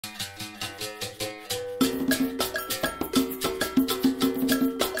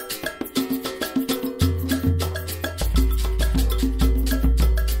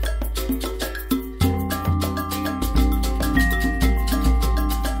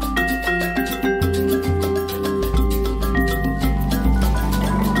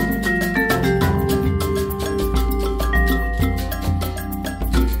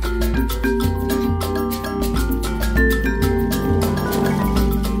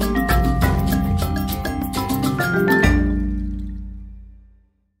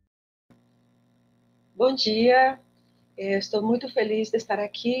Bom dia, estou muito feliz de estar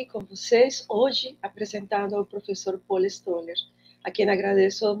aqui com vocês hoje apresentando ao professor Paul Stoller, a quem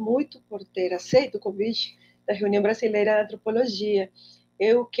agradeço muito por ter aceito o convite da Reunião Brasileira de Antropologia.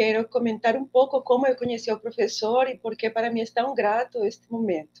 Eu quero comentar um pouco como eu conheci o professor e por que para mim é tão grato este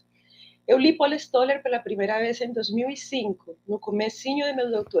momento. Eu li Paul Stoller pela primeira vez em 2005, no comecinho do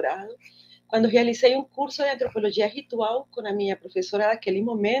meu doutorado, quando realizei um curso de antropologia ritual com a minha professora daquele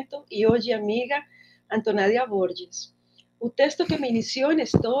momento e hoje amiga, Antonádia Borges. O texto que me iniciou em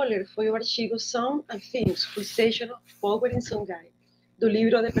Stoller foi o artigo Sound and Things, Pulsation of Power in Songhai, do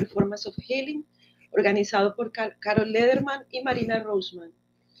livro The Performance of Healing, organizado por Carol Lederman e Marina Roseman.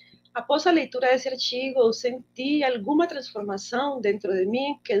 Após a leitura desse artigo, eu senti alguma transformação dentro de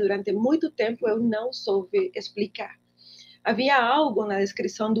mim que durante muito tempo eu não soube explicar. Havia algo na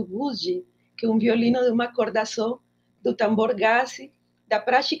descrição do Guji, que um violino de uma corda só, do tambor gazi, da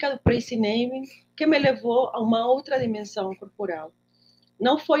prática do praise naming, que me levou a uma outra dimensão corporal.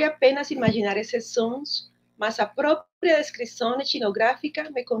 Não foi apenas imaginar esses sons, mas a própria descrição etnográfica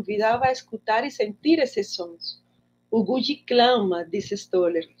me convidava a escutar e sentir esses sons. O Guji clama, disse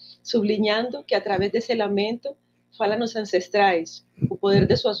Stoller, sublinhando que através desse lamento falam os ancestrais. O poder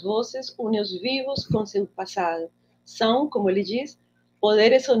de suas vozes une os vivos com seu passado. São, como ele diz,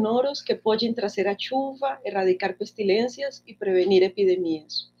 poderes sonoros que podem trazer a chuva, erradicar pestilências e prevenir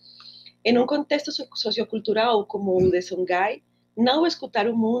epidemias. Em um contexto sociocultural como o de Songhai, não escutar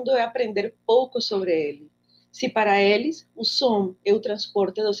o mundo é aprender pouco sobre ele. Se para eles o som é o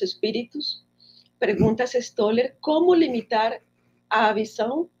transporte dos espíritos, pergunta-se Stoller como limitar a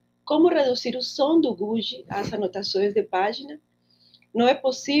visão, como reduzir o som do Guji às anotações de página. Não é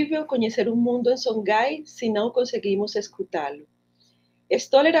possível conhecer o mundo em Songhai se não conseguimos escutá-lo.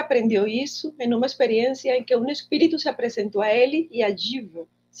 Stoller aprendeu isso em uma experiência em que um espírito se apresentou a ele e a Divo,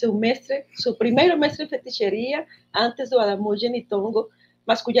 seu primeiro mestre em feticheria antes do Adamu Genitongo,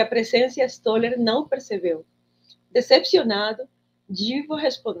 mas cuja presença Stoller não percebeu. Decepcionado, Divo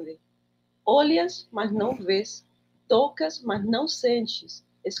respondeu: olhas, mas não vês, tocas, mas não sentes,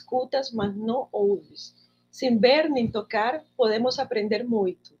 escutas, mas não ouves. Sem ver nem tocar, podemos aprender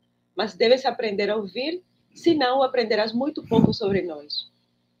muito, mas deves aprender a ouvir, senão aprenderás muito pouco sobre nós.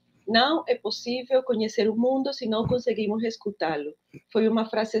 Não é possível conhecer o mundo se não conseguimos escutá-lo. Foi uma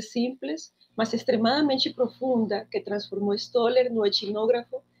frase simples, mas extremadamente profunda, que transformou Stoller no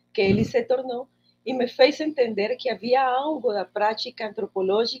etnógrafo que ele se tornou e me fez entender que havia algo da prática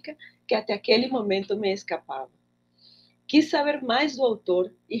antropológica que até aquele momento me escapava. Quis saber mais do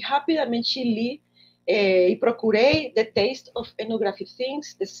autor e rapidamente li e procurei The Taste of Ethnographic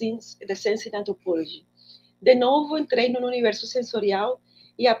Things, The Sense in Anthropology. De novo, entrei no universo sensorial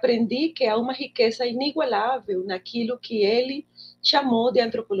e aprendi que há uma riqueza inigualável naquilo que ele chamou de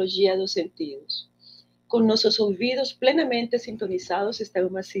antropologia dos sentidos. Com nossos ouvidos plenamente sintonizados, esta é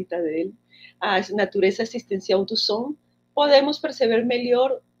uma cita dele, a natureza existencial do som, podemos perceber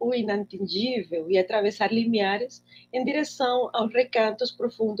melhor o inatingível e atravessar limiares em direção aos recantos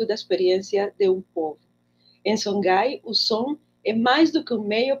profundos da experiência de um povo. Em Songhai, o som é mais do que um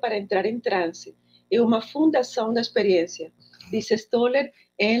meio para entrar em transe, é uma fundação da experiência, disse Stoller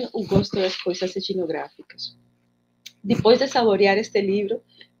em O Gosto das Coisas Etnográficas. Depois de saborear este livro,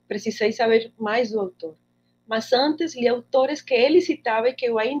 precisei saber mais do autor. Mas antes li autores que ele citava e que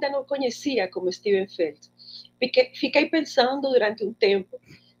eu ainda não conhecia, como Steven Feld. Fiquei pensando durante um tempo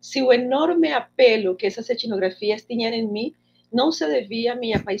se o enorme apelo que essas etnografias tinham em mim não se devia à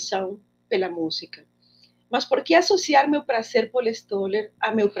minha paixão pela música. Mas por que associar meu prazer por Stoller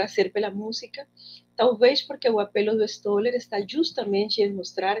a meu prazer pela música? Talvez porque o apelo do Stoller está justamente em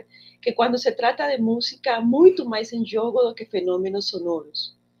mostrar que quando se trata de música há muito mais em jogo do que fenômenos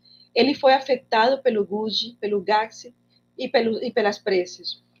sonoros. Ele foi afetado pelo Guji, pelo Gazi e pelas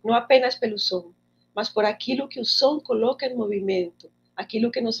preces, não apenas pelo som, mas por aquilo que o som coloca em movimento, aquilo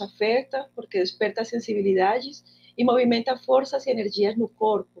que nos afeta porque desperta sensibilidades e movimenta forças e energias no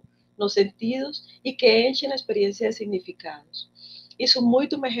corpo, nos sentidos e que enchem a experiência de significados. Isso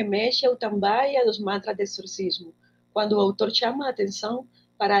muito me remete ao tambaia dos mantras de exorcismo, quando o autor chama a atenção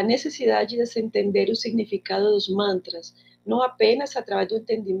para a necessidade de se entender o significado dos mantras, não apenas através do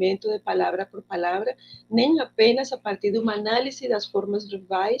entendimento de palavra por palavra, nem apenas a partir de uma análise das formas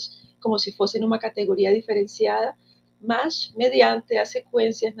verbais, como se fossem uma categoria diferenciada, mas mediante as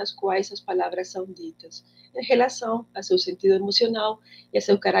sequências nas quais as palavras são ditas, em relação a seu sentido emocional e a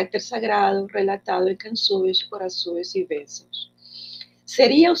seu caráter sagrado, relatado em canções, orações e bênçãos.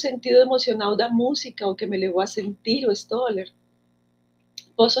 Seria o sentido emocional da música o que me levou a sentir o Stoller?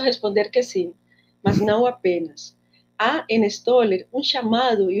 Posso responder que sim, mas não apenas. Há em Stoller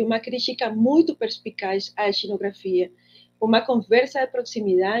chamado e uma crítica muito perspicaz à etnografia, uma conversa de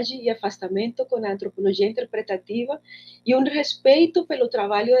proximidade e afastamento com a antropologia interpretativa e respeito pelo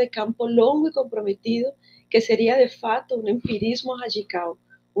trabalho de campo longo e comprometido, que seria de fato empirismo radical,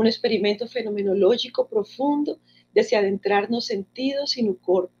 experimento fenomenológico profundo de se adentrar nos sentidos e no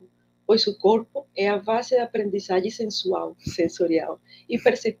corpo, pois o corpo é a base da aprendizagem sensorial e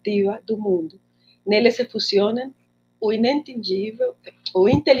perceptiva do mundo. Nele se fusionam o inentendível, o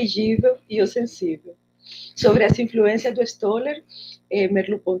inteligível e o sensível. Sobre as influências do Stoller,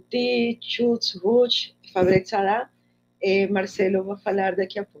 Merleau-Ponty, Schultz, Ruth, Fabre-Sala, Marcelo vai falar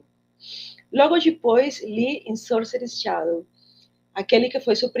daqui a pouco. Logo depois, li In Sorcerer's Shadow, aquele que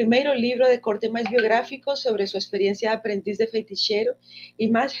foi seu primeiro livro de corte mais biográfico sobre sua experiência de aprendiz de feiticeiro, e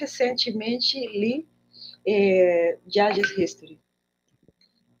mais recentemente li Judge's History.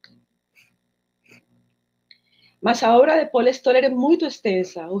 Mas a obra de Paul Stoller é muito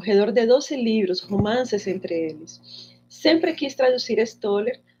extensa, ao redor de 12 livros, romances entre eles. Sempre quis traduzir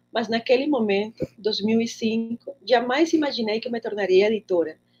Stoller, mas naquele momento, 2005, jamais imaginei que me tornaria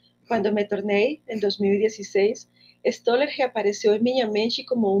editora. Quando me tornei, em 2016, Stoller reapareceu em minha mente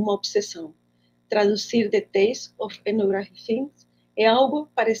como uma obsessão. Traduzir The Taste of Ethnographic Things é algo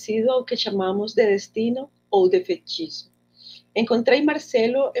parecido ao que chamamos de destino ou de fetichismo. Encontrei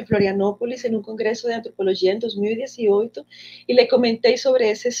Marcelo em Florianópolis em congresso de antropologia em 2018 e lhe comentei sobre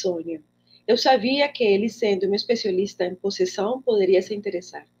esse sonho. Eu sabia que ele, sendo um especialista em possessão, poderia se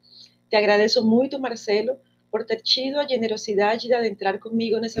interessar. Te agradeço muito, Marcelo, por ter tido a generosidade de adentrar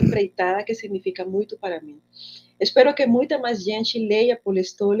comigo nessa empreitada que significa muito para mim. Espero que muita mais gente leia Paul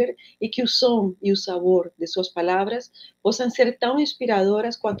Stoller e que o som e o sabor de suas palavras possam ser tão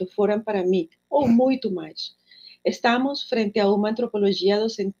inspiradoras quanto foram para mim, ou muito mais. Estamos frente a uma antropologia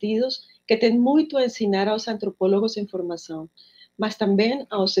dos sentidos que tem muito a ensinar aos antropólogos em formação, mas também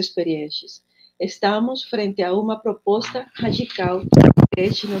aos experientes. Estamos frente a uma proposta radical de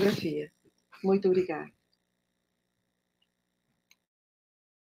etnografia. Muito obrigada.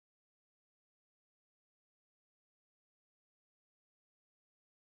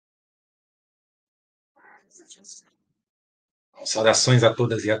 Saudações a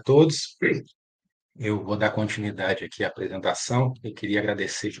todas e a todos. Eu vou dar continuidade aqui à apresentação. Eu queria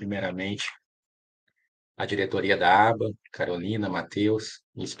agradecer primeiramente a diretoria da ABA, Carolina, Matheus,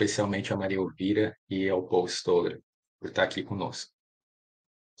 e especialmente a Maria Elvira e ao Paul Stoller por estar aqui conosco.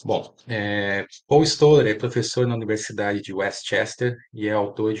 Bom, Paul Stoller é professor na Universidade de Westchester e é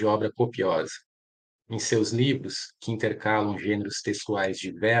autor de obra copiosa. Em seus livros, que intercalam gêneros textuais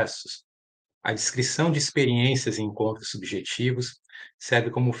diversos, a descrição de experiências e encontros subjetivos serve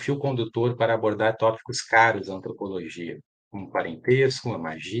como fio condutor para abordar tópicos caros à antropologia, como o parentesco, a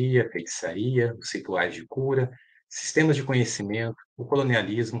magia, a feitiçaria, os rituais de cura, sistemas de conhecimento, o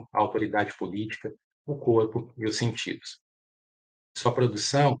colonialismo, a autoridade política, o corpo e os sentidos. Sua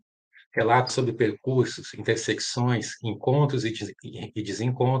produção relata sobre percursos, intersecções, encontros e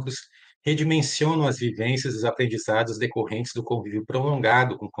desencontros, redimensionam as vivências e os aprendizados decorrentes do convívio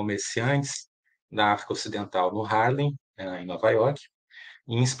prolongado com comerciantes da África Ocidental no Harlem, em Nova York,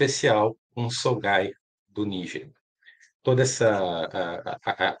 e, em especial, com o Songhai do Níger. Toda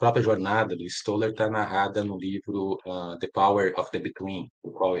a própria jornada do Stoller está narrada no livro The Power of the Between,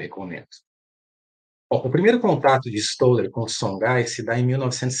 o qual eu recomendo. Bom, o primeiro contato de Stoller com o Songhai se dá em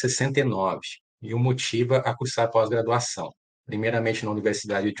 1969 e o motiva a cursar pós-graduação, primeiramente na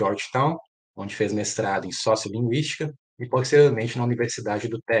Universidade de Georgetown, onde fez mestrado em Sociolinguística, e posteriormente na Universidade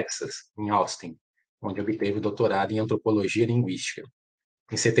do Texas, em Austin, onde obteve doutorado em Antropologia Linguística.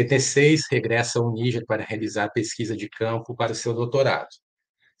 Em 76, regressa ao Níger para realizar pesquisa de campo para o seu doutorado,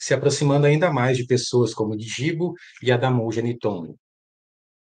 se aproximando ainda mais de pessoas como Djibo e Adamou Genitongo.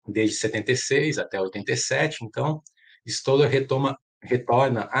 Desde 76 até 87, então, Stoller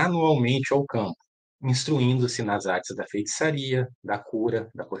retorna anualmente ao campo, instruindo-se nas artes da feitiçaria, da cura,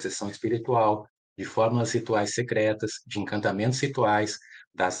 da possessão espiritual, de fórmulas rituais secretas, de encantamentos rituais,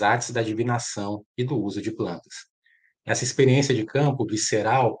 das artes da divinação e do uso de plantas. Essa experiência de campo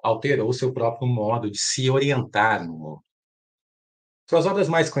visceral alterou seu próprio modo de se orientar no mundo. Suas obras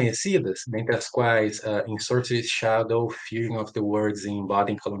mais conhecidas, dentre as quais In Sorcerer's Shadow, Fusion of the Words in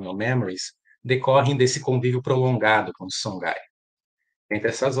Embodying Colonial Memories, decorrem desse convívio prolongado com o Songhai. Entre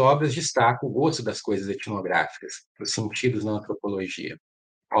essas obras, destaco O Gosto das Coisas Etnográficas, Os Sentidos na Antropologia,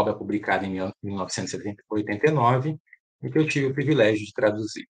 obra publicada em 1989 e que eu tive o privilégio de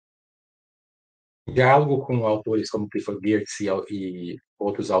traduzir. Diálogo com autores como Clifford Geertz e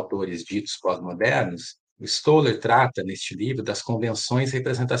outros autores ditos pós-modernos, Stoller trata, neste livro, das convenções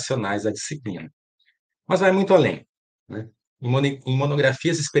representacionais da disciplina. Mas vai muito além. né? Em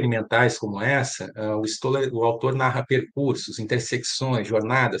monografias experimentais como essa, o Stoller, o autor narra percursos, intersecções,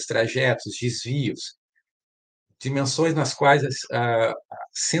 jornadas, trajetos, desvios, dimensões nas quais a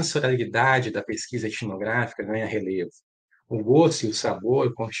sensorialidade da pesquisa etnográfica ganha relevo. O gosto e o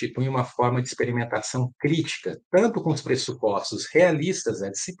sabor constituem uma forma de experimentação crítica, tanto com os pressupostos realistas da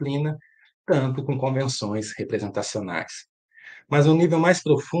disciplina, tanto com convenções representacionais. Mas, no nível mais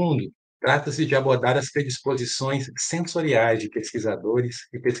profundo, trata-se de abordar as predisposições sensoriais de pesquisadores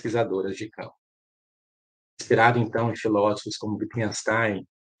e pesquisadoras de campo. Inspirado, então, em filósofos como Wittgenstein,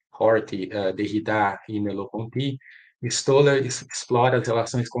 Horthy, Derrida e Merleau-Ponty, Stoller explora as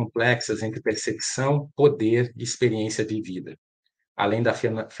relações complexas entre percepção, poder e experiência vivida. Além da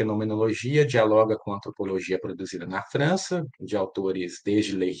fenomenologia, dialoga com a antropologia produzida na França, de autores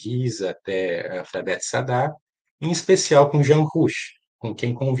desde Larissa até Frédéric Sadat, em especial com Jean Rouch, com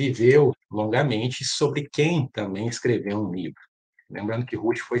quem conviveu longamente, sobre quem também escreveu um livro. Lembrando que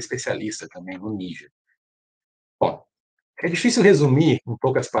Rouch foi especialista também no Níger. Bom, é difícil resumir, em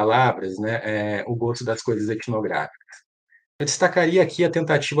poucas palavras, né, o gosto das coisas etnográficas. Eu destacaria aqui a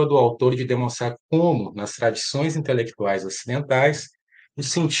tentativa do autor de demonstrar como, nas tradições intelectuais ocidentais,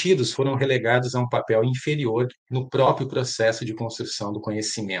 os sentidos foram relegados a um papel inferior no próprio processo de construção do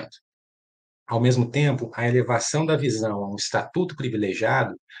conhecimento. Ao mesmo tempo, a elevação da visão a um estatuto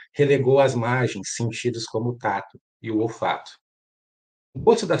privilegiado relegou às margens sentidos como o tato e o olfato. O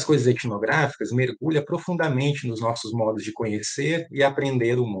gosto das coisas etnográficas mergulha profundamente nos nossos modos de conhecer e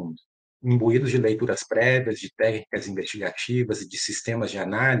aprender o mundo. Imbuídos de leituras prévias, de técnicas investigativas e de sistemas de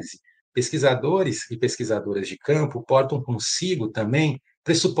análise, pesquisadores e pesquisadoras de campo portam consigo também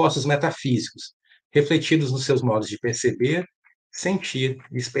pressupostos metafísicos, refletidos nos seus modos de perceber, sentir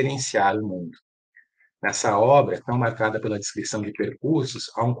e experienciar o mundo. Nessa obra, tão marcada pela descrição de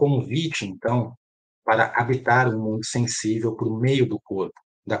percursos, há um convite, então, para habitar um mundo sensível por meio do corpo,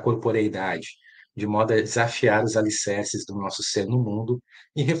 da corporeidade, de modo a desafiar os alicerces do nosso ser no mundo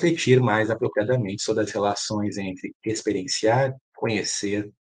e refletir mais apropriadamente sobre as relações entre experienciar,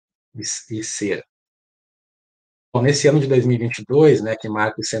 conhecer e ser. Bom, nesse ano de 2022, né, que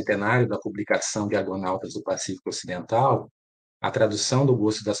marca o centenário da publicação de Argonautas do Pacífico Ocidental, a tradução do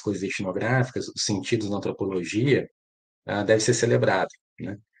gosto das coisas etnográficas, os sentidos na antropologia, deve ser celebrada,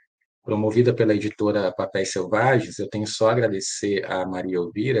 né? Promovida pela editora Papéis Selvagens, eu tenho só a agradecer a Maria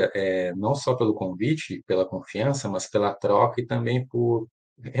Elvira, não só pelo convite, pela confiança, mas pela troca e também por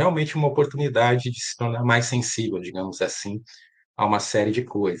realmente uma oportunidade de se tornar mais sensível, digamos assim, a uma série de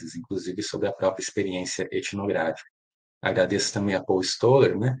coisas, inclusive sobre a própria experiência etnográfica. Agradeço também a Paul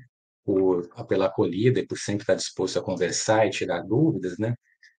Stoller, né, pela acolhida e por sempre estar disposto a conversar e tirar dúvidas, né?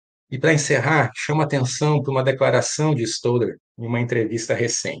 E, para encerrar, chamo a atenção para uma declaração de Stoller em uma entrevista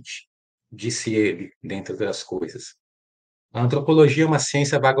recente. Disse ele, dentre outras coisas: a antropologia é uma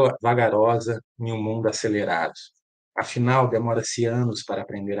ciência vagarosa em um mundo acelerado. Afinal, demora-se anos para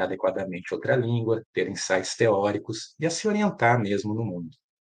aprender adequadamente outra língua, ter insights teóricos e a se orientar mesmo no mundo.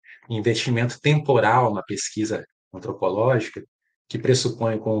 Investimento temporal na pesquisa antropológica, que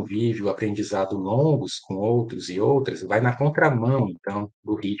pressupõe convívio, aprendizado longos com outros e outras, vai na contramão, então,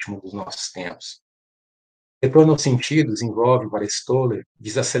 do ritmo dos nossos tempos. Retorno aos sentidos envolve, para Stoller,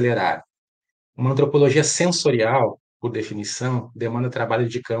 desacelerar. Uma antropologia sensorial, por definição, demanda trabalho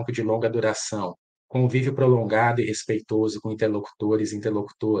de campo de longa duração, convívio prolongado e respeitoso com interlocutores e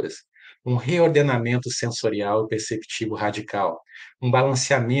interlocutoras, um reordenamento sensorial e perceptivo radical, um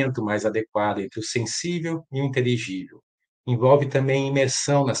balanceamento mais adequado entre o sensível e o inteligível. Envolve também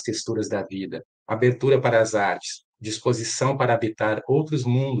imersão nas texturas da vida, abertura para as artes, disposição para habitar outros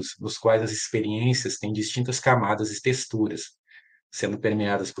mundos nos quais as experiências têm distintas camadas e texturas, sendo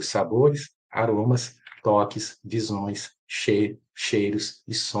permeadas por sabores, aromas, toques, visões, cheiros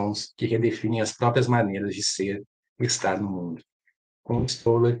e sons que redefinem as próprias maneiras de ser e estar no mundo. Com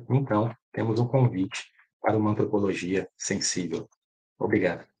Stoller, então, temos um convite para uma antropologia sensível.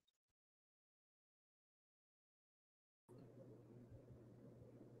 Obrigado.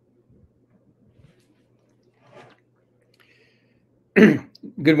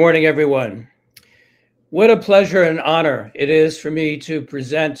 Good morning, everyone. What a pleasure and honor it is for me to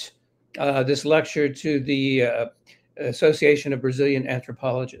present this lecture to the Association of Brazilian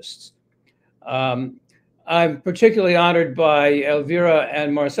Anthropologists. I'm particularly honored by Elvira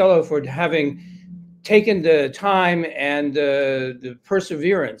and Marcelo for having taken the time and the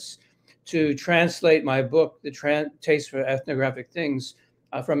perseverance to translate my book, The Taste for Ethnographic Things,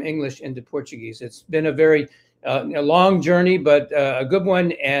 from English into Portuguese. It's been a very a long journey, but a good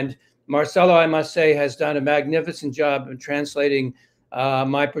one. And Marcelo, I must say, has done a magnificent job in translating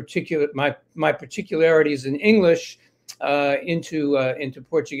my particularities in English into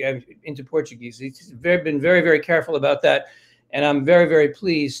Portuguese. He's been very, very careful about that, and I'm very, very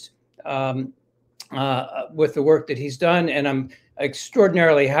pleased with the work that he's done, and I'm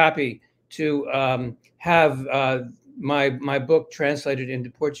extraordinarily happy to have my book translated into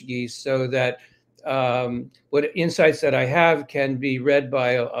Portuguese, so that what insights that I have can be read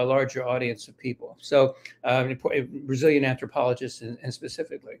by a larger audience of people. So Brazilian anthropologists and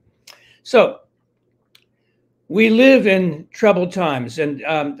specifically. So we live in troubled times, and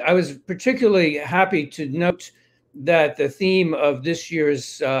I was particularly happy to note that the theme of this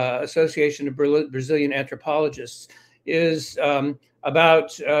year's Association of Brazilian Anthropologists is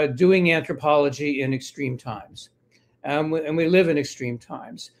about doing anthropology in extreme times. And we live in extreme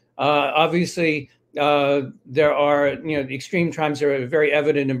times. Obviously, there are, the extreme times are very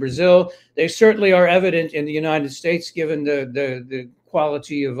evident in Brazil. They certainly are evident in the United States, given the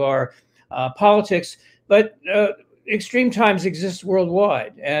quality of our politics. But extreme times exist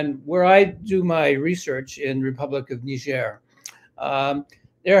worldwide. And where I do my research in Republic of Niger,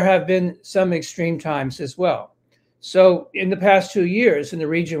 there have been some extreme times as well. So in the past 2 years, in the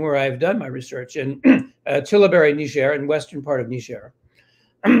region where I've done my research, in Tillabéri, Niger, in western part of Niger,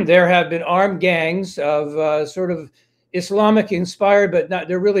 there have been armed gangs of sort of Islamic-inspired, but not,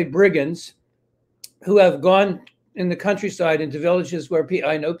 they're really brigands, who have gone in the countryside into villages where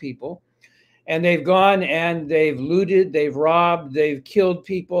I know people, and they've gone and they've looted, they've robbed, they've killed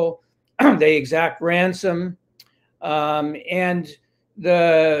people, they exact ransom, and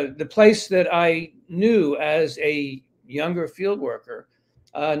the place that I knew as a younger field worker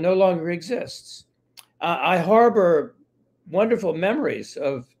no longer exists. I harbor wonderful memories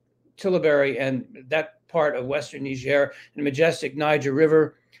of Tillabéri and that part of western Niger, the majestic Niger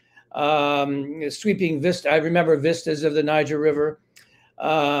River, sweeping vista. I remember vistas of the Niger River.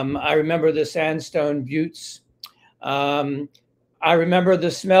 I remember the sandstone buttes. I remember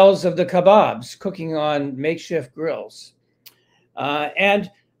the smells of the kebabs cooking on makeshift grills. And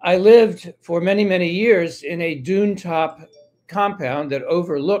I lived for many, many years in a dune top compound that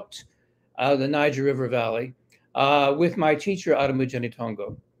overlooked the Niger River Valley with my teacher, Aramujani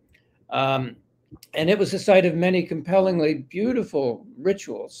Tongo. And it was the site of many compellingly beautiful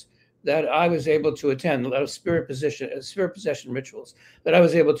rituals that I was able to attend, a lot of spirit possession rituals that I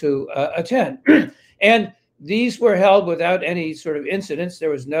was able to attend. And these were held without any sort of incidents. There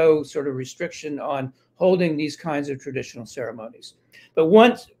was no sort of restriction on holding these kinds of traditional ceremonies. But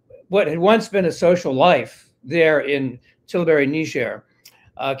what had once been a social life there in Tillabéri, Niger,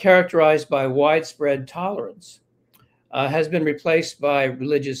 characterized by widespread tolerance, has been replaced by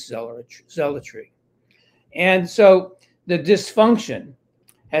religious zealotry. And so the dysfunction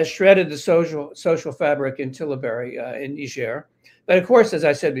has shredded the social fabric in Tillabéri in Niger. But of course, as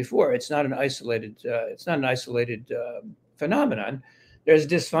I said before, it's not an isolated phenomenon. There's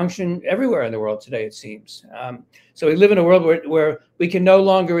dysfunction everywhere in the world today, it seems. So we live in a world where we can no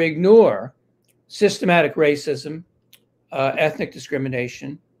longer ignore systematic racism, ethnic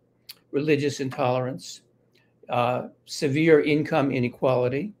discrimination, religious intolerance, severe income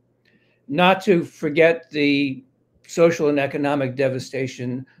inequality, not to forget the social and economic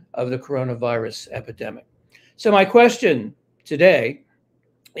devastation of the coronavirus epidemic. So my question today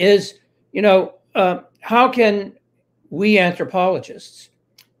is, how can we anthropologists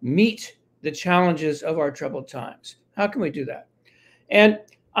meet the challenges of our troubled times? How can we do that? And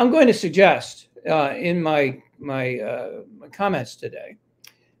I'm going to suggest in my comments today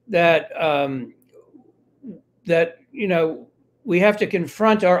that we have to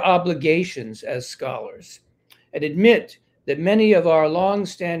confront our obligations as scholars and admit that many of our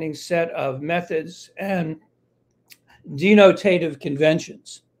long-standing set of methods and denotative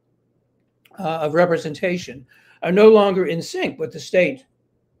conventions of representation are no longer in sync with the state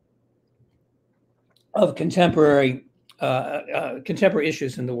of contemporary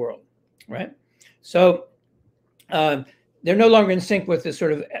issues in the world, right? So they're no longer in sync with the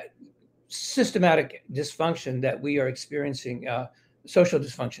sort of systematic dysfunction that we are experiencing, social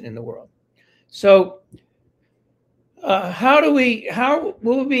dysfunction in the world. So how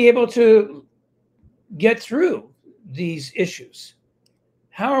will we be able to get through these issues?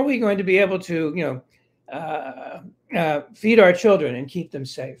 How are we going to be able to, feed our children and keep them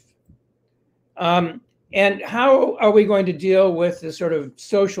safe? And how are we going to deal with the sort of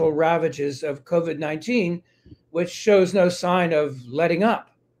social ravages of COVID-19, which shows no sign of letting up?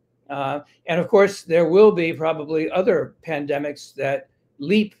 And of course, there will be probably other pandemics that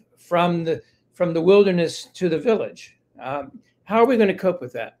leap from the wilderness to the village. How are we going to cope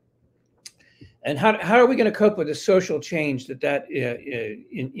with that? And how are we going to cope with the social change that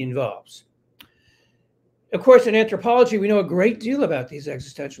involves? of course, in anthropology, we know a great deal about these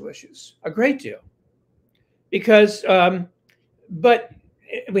existential issues, a great deal, because, but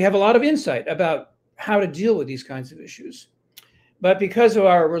we have a lot of insight about how to deal with these kinds of issues. But because of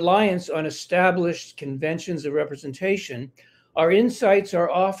our reliance on established conventions of representation, our insights are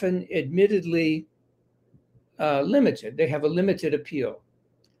often admittedly limited. They have a limited appeal.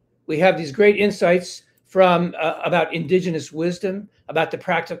 We have these great insights from about indigenous wisdom, about the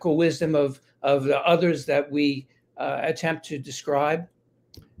practical wisdom of the others that we attempt to describe.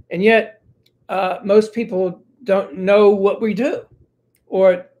 And yet, most people don't know what we do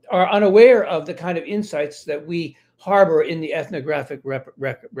or are unaware of the kind of insights that we harbor in the ethnographic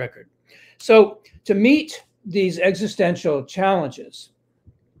record. So to meet these existential challenges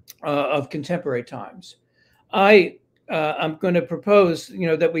of contemporary times, I'm going to propose,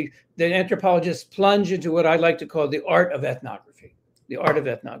 that anthropologists plunge into what I like to call the art of ethnography,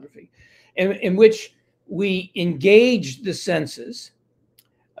 in which we engage the senses.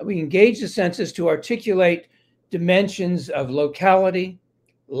 We engage the senses to articulate dimensions of locality,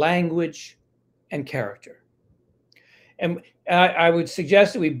 language, and character. And I would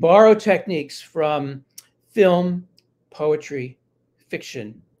suggest that we borrow techniques from film, poetry,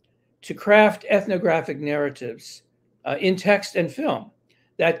 fiction, to craft ethnographic narratives in text and film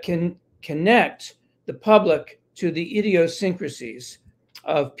that can connect the public to the idiosyncrasies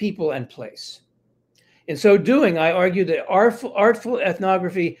of people and place. In so doing, I argue that artful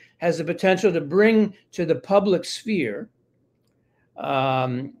ethnography has the potential to bring to the public sphere,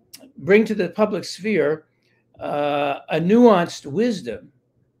 a nuanced wisdom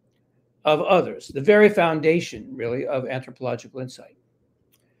of others, the very foundation, really, of anthropological insight.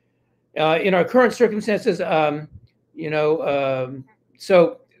 In our current circumstances,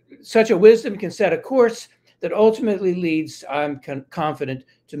 so such a wisdom can set a course that ultimately leads, I'm confident,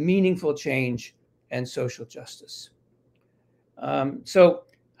 to meaningful change and social justice. So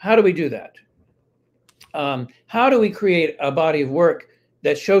how do we do that? How do we create a body of work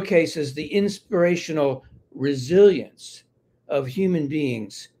that showcases the inspirational resilience of human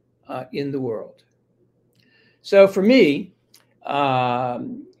beings in the world? So for me,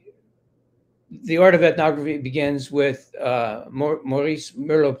 the art of ethnography begins with Maurice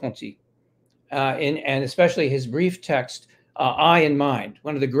Merleau-Ponty, and especially his brief text, I in Mind,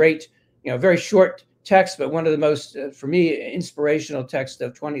 one of the great, very short texts, but one of the most, for me, inspirational texts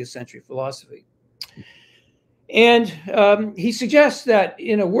of 20th century philosophy. And he suggests that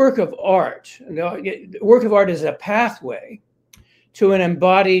in a work of art, work of art is a pathway to an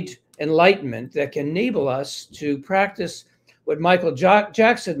embodied enlightenment that can enable us to practice what Michael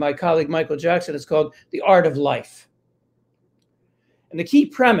Jackson, my colleague Michael Jackson, has called the art of life. And the key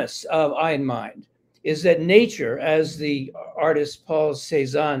premise of I in Mind is that nature, as the artist Paul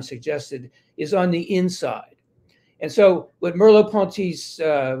Cézanne suggested, is on the inside. And so what Merleau-Ponty's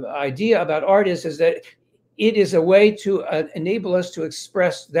idea about art is that it is a way to enable us to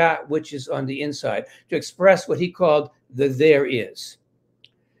express that which is on the inside, to express what he called the there is.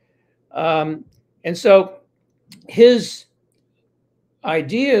 And so his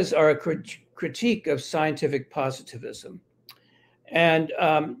ideas are a critique of scientific positivism. And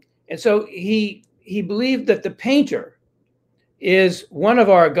so he believed that the painter is one of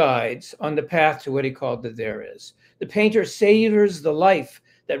our guides on the path to what he called the there is. The painter savors the life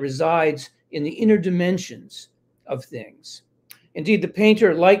that resides in the inner dimensions of things. Indeed, the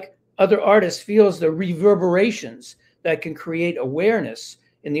painter, like other artists, feels the reverberations that can create awareness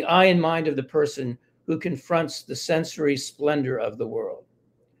in the eye and mind of the person who confronts the sensory splendor of the world.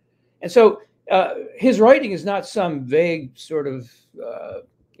 And so his writing is not some vague sort of,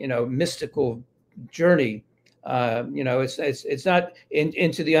 mystical journey. It's not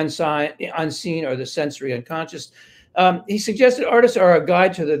into the unseen or the sensory unconscious. He suggested artists are a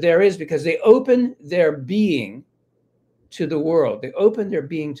guide to the there is because they open their being to the world. They open their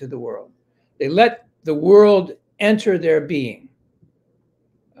being to the world. They let the world enter their being,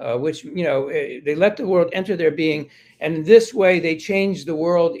 they let the world enter their being. And in this way, they change the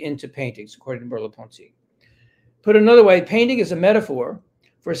world into paintings, according to Merleau-Ponty. Put another way, painting is a metaphor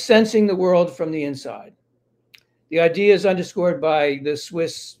for sensing the world from the inside. The idea is underscored by the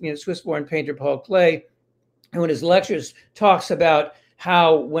Swiss-born painter Paul Klee, who in his lectures talks about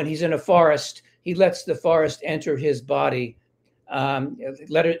how when he's in a forest, he lets the forest enter his body,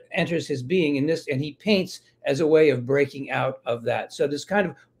 enters his being in this, and he paints as a way of breaking out of that. So this kind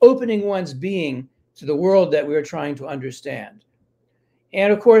of opening one's being to the world that we're trying to understand.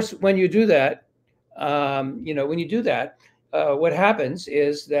 And of course, when you do that, what happens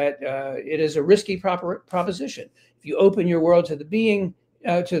is that it is a risky proposition. If you open your world to the being,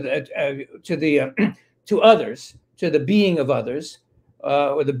 to to others, to the being of others,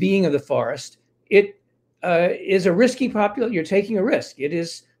 or the being of the forest, it is a risky population. You're taking a risk. It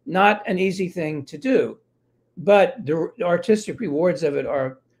is not an easy thing to do, but the artistic rewards of it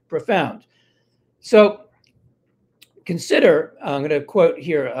are profound. So consider, I'm going to quote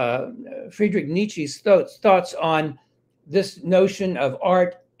here Friedrich Nietzsche's thoughts on this notion of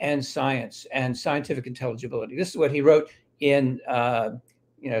art and science and scientific intelligibility. This is what he wrote in,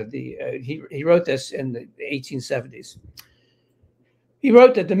 he wrote this in the 1870s. He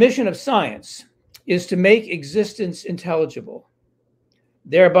wrote that the mission of science is to make existence intelligible,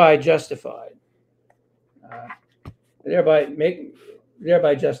 thereby justified.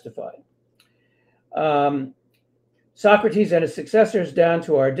 Thereby justified. Socrates and his successors down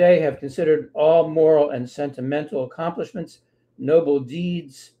to our day have considered all moral and sentimental accomplishments, noble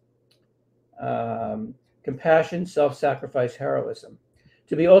deeds, compassion, self-sacrifice, heroism,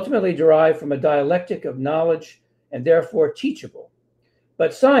 to be ultimately derived from a dialectic of knowledge and therefore teachable.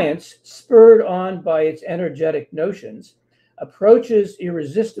 But science, spurred on by its energetic notions, approaches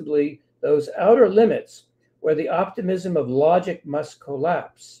irresistibly those outer limits where the optimism of logic must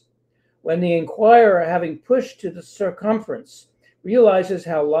collapse. When the inquirer, having pushed to the circumference, realizes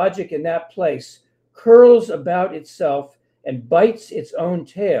how logic in that place curls about itself and bites its own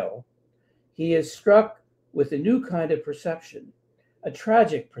tail, he is struck with a new kind of perception, a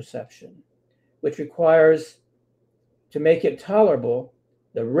tragic perception, which requires, to make it tolerable,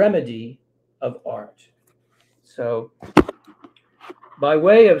 the remedy of art. So, by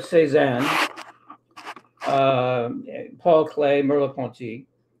way of Cézanne, Paul Klee, Merleau-Ponty,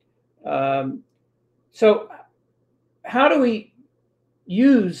 so how do we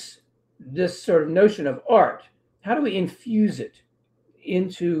use this sort of notion of art? How do we infuse it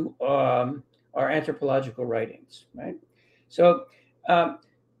into our anthropological writings, right? So,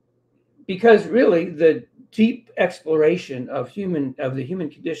 because really the deep exploration of the human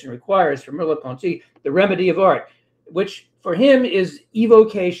condition requires, for Merleau-Ponty, the remedy of art, which for him is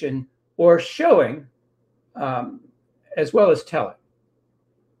evocation or showing, as well as telling,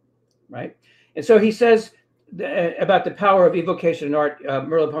 right? And so he says about the power of evocation in art,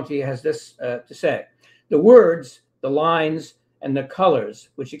 Merleau-Ponty has this to say: the words, the lines, and the colors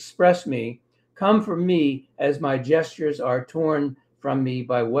which express me come from me as my gestures are torn from me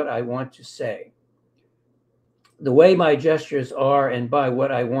by what I want to say. The way my gestures are and by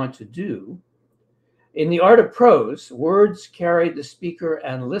what I want to do. In the art of prose, words carry the speaker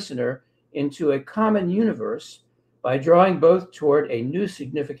and listener into a common universe by drawing both toward a new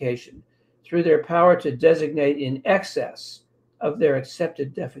signification through their power to designate in excess of their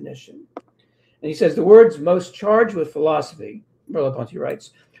accepted definition. And he says the words most charged with philosophy, Merleau-Ponty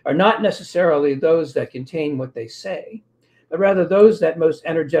writes, are not necessarily those that contain what they say, but rather those that most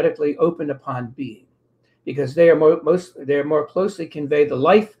energetically open upon being, because they are more closely convey the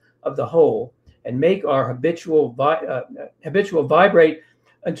life of the whole and make our habitual vibrate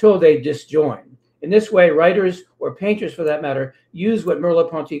until they disjoin. In this way, writers, or painters for that matter, use what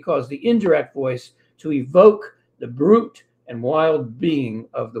Merleau-Ponty calls the indirect voice to evoke the brute and wild being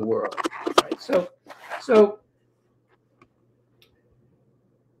of the world. Right? So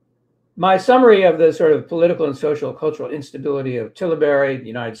my summary of the sort of political and social cultural instability of Tilbury, the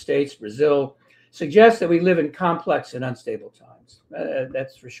United States, Brazil, suggests that we live in complex and unstable times.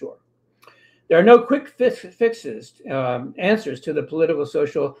 That's for sure. There are no quick fixes, answers to the political,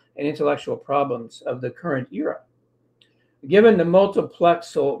 social, and intellectual problems of the current era. Given the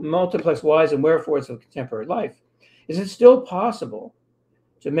multiplex whys and wherefores of contemporary life, is it still possible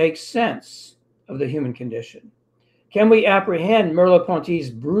to make sense of the human condition? Can we apprehend Merleau-Ponty's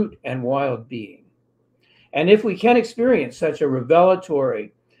brute and wild being? And if we can experience such a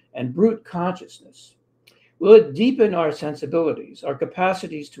revelatory and brute consciousness, will it deepen our sensibilities, our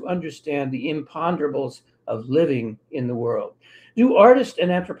capacities to understand the imponderables of living in the world? Do artists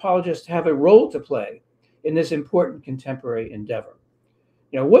and anthropologists have a role to play in this important contemporary endeavor?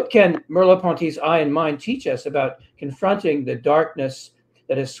 What can Merleau-Ponty's eye and mind teach us about confronting the darkness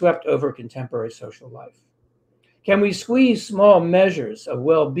that has swept over contemporary social life? Can we squeeze small measures of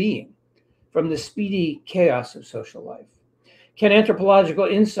well-being from the speedy chaos of social life? Can anthropological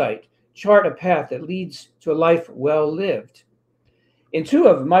insight chart a path that leads to a life well lived? In two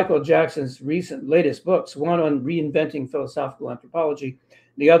of Michael Jackson's latest books, one on reinventing philosophical anthropology,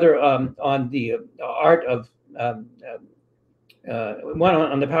 the other on the art of, one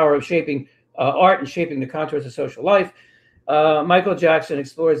on the power of shaping art and shaping the contours of social life, Michael Jackson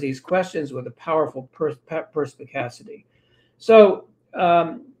explores these questions with a powerful perspicacity. So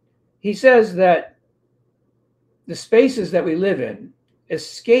he says that the spaces that we live in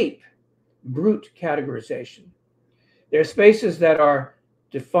escape brute categorization. They're spaces that are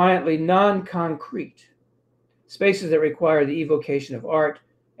defiantly non-concrete, spaces that require the evocation of art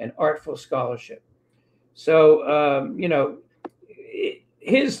and artful scholarship. So, you know,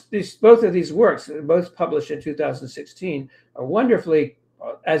 both of these works, both published in 2016, are wonderfully,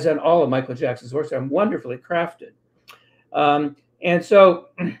 as in all of Michael Jackson's works, are wonderfully crafted. And so,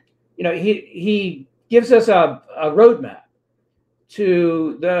 you know, he gives us a roadmap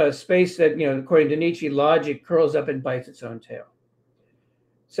to the space that, you know, according to Nietzsche, logic curls up and bites its own tail.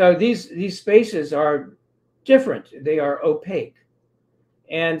 So these spaces are different. They are opaque.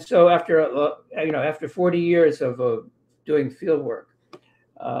 And so after, you know, after 40 years of doing field work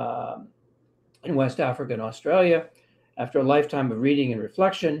in West Africa and Australia, after a lifetime of reading and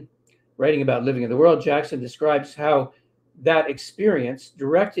reflection, writing about living in the world, Jackson describes how that experience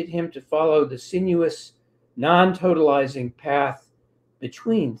directed him to follow the sinuous, non-totalizing path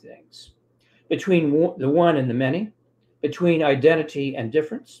between things, between the one and the many, between identity and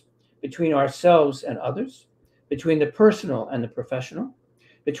difference, between ourselves and others, between the personal and the professional,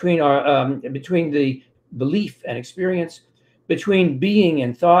 between the belief and experience, between being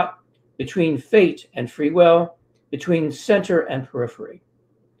and thought, between fate and free will, between center and periphery.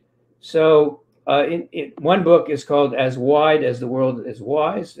 So one book is called As Wide as the World is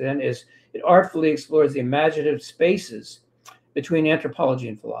Wise, and it artfully explores the imaginative spaces between anthropology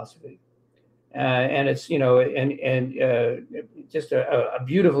and philosophy. And it's, you know, just a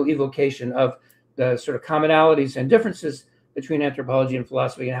beautiful evocation of the sort of commonalities and differences between anthropology and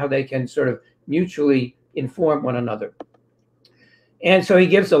philosophy and how they can sort of mutually inform one another. And so he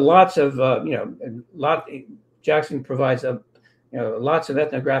gives lots of, Jackson provides lots of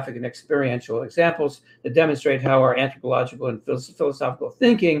ethnographic and experiential examples that demonstrate how our anthropological and philosophical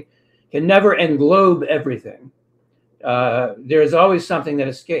thinking can never englobe everything. There is always something that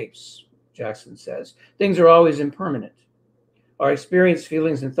escapes, Jackson says. Things are always impermanent. Our experience,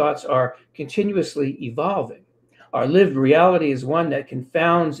 feelings, and thoughts are continuously evolving. Our lived reality is one that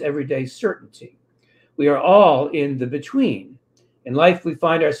confounds everyday certainty. We are all in the between. In life, we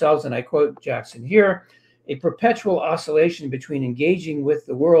find ourselves, and I quote Jackson here, a perpetual oscillation between engaging with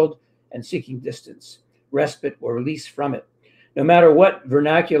the world and seeking distance, respite, or release from it. No matter what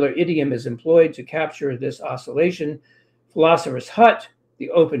vernacular idiom is employed to capture this oscillation, philosopher's hut,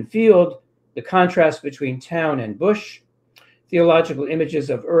 the open field, the contrast between town and bush, theological images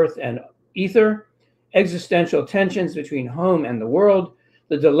of earth and ether, existential tensions between home and the world,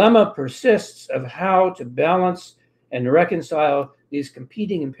 the dilemma persists of how to balance and reconcile these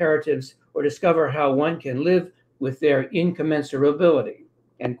competing imperatives or discover how one can live with their incommensurability,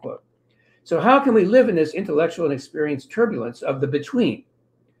 end quote. So how can we live in this intellectual and experience turbulence of the between?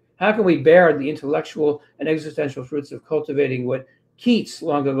 How can we bear the intellectual and existential fruits of cultivating what Keats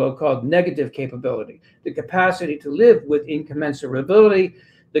long ago called negative capability, the capacity to live with incommensurability,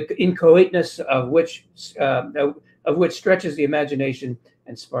 the inchoateness of which stretches the imagination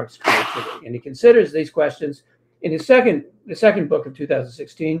and sparks creativity? And he considers these questions in his the second book of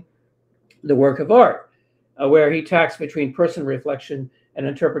 2016, The Work of Art, where he tacks between personal reflection and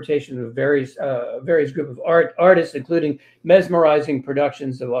interpretation of various group of artists, including mesmerizing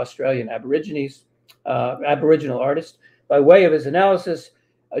productions of Australian Aboriginal artists. By way of his analysis,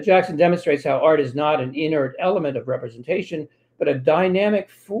 Jackson demonstrates how art is not an inert element of representation, but a dynamic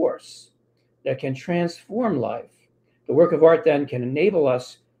force that can transform life. The work of art then can enable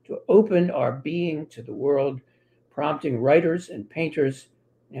us to open our being to the world, prompting writers and painters,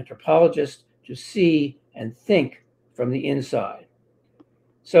 anthropologists to see and think from the inside.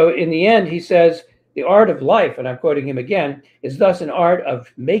 So in the end, he says, the art of life, and I'm quoting him again, is thus an art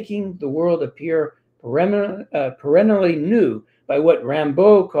of making the world appear perennially new by what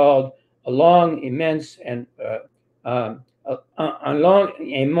Rimbaud called a long, immense, and un long,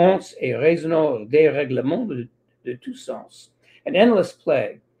 immense et résonnant dérèglement de tous sens, an endless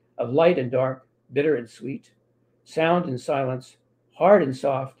play of light and dark, bitter and sweet, sound and silence, hard and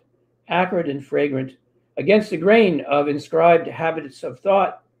soft, acrid and fragrant, against the grain of inscribed habits of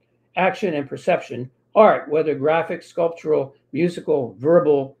thought, action, and perception. Art, whether graphic, sculptural, musical,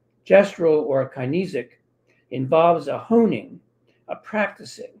 verbal, gestural, or kinesic, involves a honing, a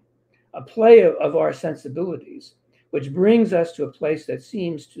practicing, a play of our sensibilities, which brings us to a place that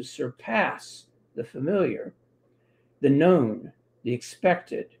seems to surpass the familiar, the known, the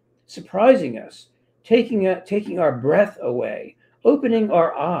expected, surprising us, taking our breath away, opening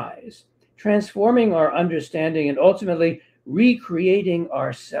our eyes, transforming our understanding, and ultimately recreating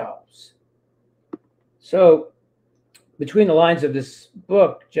ourselves. So, between the lines of this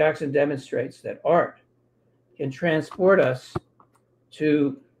book, Jackson demonstrates that art can transport us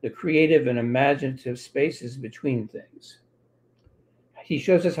to the creative and imaginative spaces between things. He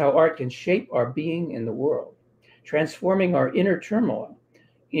shows us how art can shape our being in the world, transforming our inner turmoil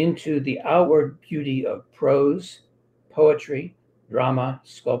into the outward beauty of prose, poetry, drama,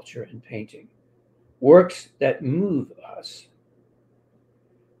 sculpture, and painting, works that move us.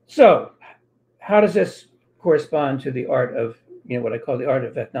 So, how does this correspond to the art of, what I call the art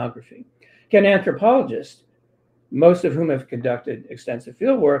of ethnography? Can anthropologists, most of whom have conducted extensive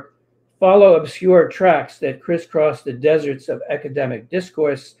fieldwork, follow obscure tracks that crisscross the deserts of academic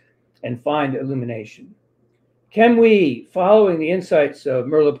discourse and find illumination? Can we, following the insights of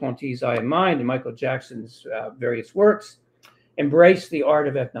Merleau-Ponty's Eye and Mind and Michael Jackson's various works, embrace the art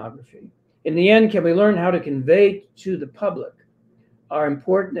of ethnography? In the end, can we learn how to convey to the public our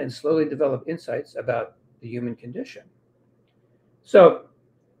important and slowly developed insights about the human condition? So,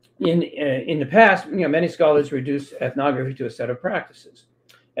 in the past, many scholars reduce ethnography to a set of practices.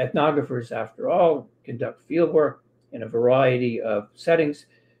 Ethnographers, after all, conduct fieldwork in a variety of settings,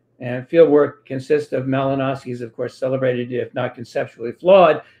 and fieldwork consists of Malinowski's, of course, celebrated, if not conceptually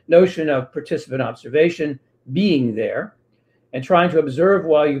flawed, notion of participant observation, being there, and trying to observe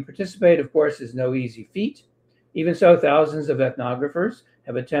while you participate, of course, is no easy feat. Even so, thousands of ethnographers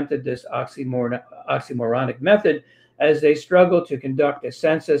have attempted this oxymoronic method as they struggle to conduct a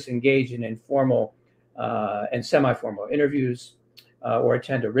census, engage in informal and semi-formal interviews, or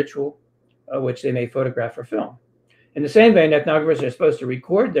attend a ritual, which they may photograph or film. In the same vein, ethnographers are supposed to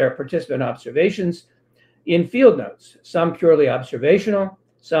record their participant observations in field notes, some purely observational,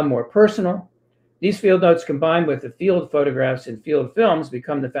 some more personal. These field notes, combined with the field photographs and field films,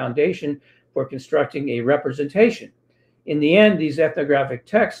 become the foundation for constructing a representation. In the end, these ethnographic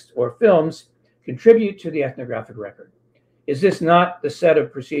texts or films contribute to the ethnographic record. Is this not the set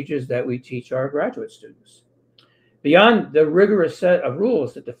of procedures that we teach our graduate students? Beyond the rigorous set of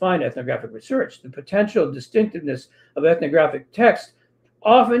rules that define ethnographic research, the potential distinctiveness of ethnographic text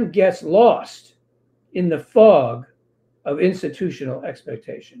often gets lost in the fog of institutional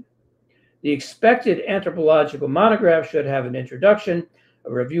expectation. The expected anthropological monograph should have an introduction,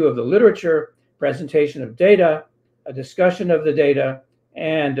 a review of the literature, presentation of data, a discussion of the data,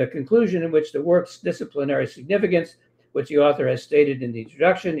 and a conclusion in which the work's disciplinary significance, which the author has stated in the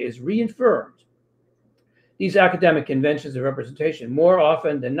introduction, is reaffirmed. These academic conventions of representation, more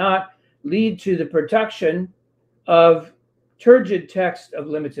often than not, lead to the production of turgid text of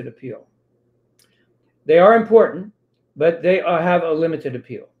limited appeal. They are important, but they have a limited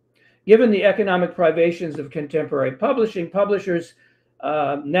appeal. Given the economic privations of contemporary publishing, publishers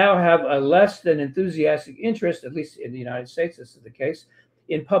now have a less than enthusiastic interest, at least in the United States, this is the case,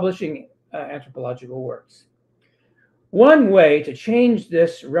 in publishing anthropological works. One way to change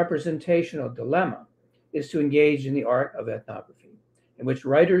this representational dilemma is to engage in the art of ethnography, in which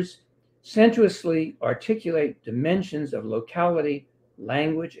writers sensuously articulate dimensions of locality,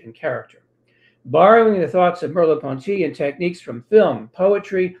 language, and character. Borrowing the thoughts of Merleau-Ponty and techniques from film,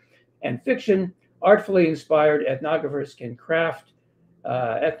 poetry, and fiction, artfully inspired ethnographers can craft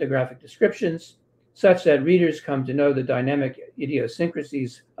ethnographic descriptions such that readers come to know the dynamic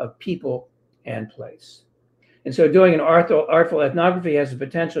idiosyncrasies of people and place. And so doing an artful ethnography has the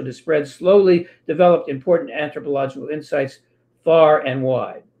potential to spread slowly developed important anthropological insights far and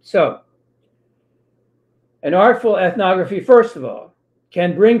wide. So an artful ethnography, first of all,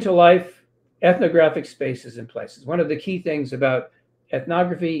 can bring to life ethnographic spaces and places. One of the key things about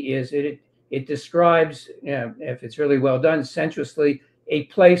ethnography is it describes, if it's really well done, sensuously, a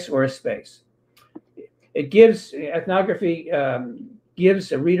place or a space. Ethnography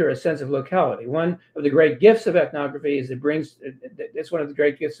gives a reader a sense of locality. One of the great gifts of ethnography is it's one of the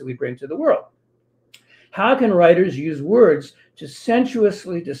great gifts that we bring to the world. How can writers use words to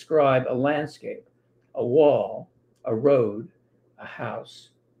sensuously describe a landscape, a wall, a road, a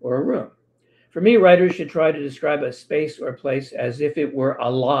house, or a room? For me, writers should try to describe a space or place as if it were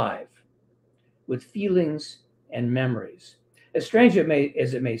alive, with feelings and memories. As strange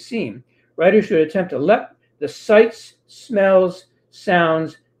as it may seem, writers should attempt to let the sights, smells,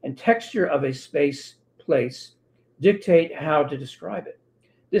 sounds, and texture of a space, place dictate how to describe it.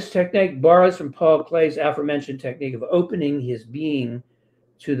 This technique borrows from Paul Klee's aforementioned technique of opening his being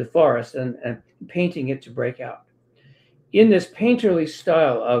to the forest and painting it to break out. In this painterly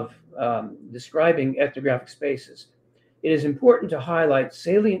style of describing ethnographic spaces, it is important to highlight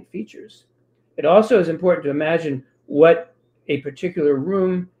salient features. It also is important to imagine what a particular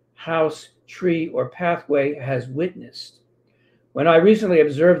room, house, tree, or pathway has witnessed. When I recently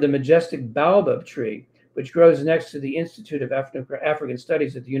observed the majestic baobab tree, which grows next to the Institute of African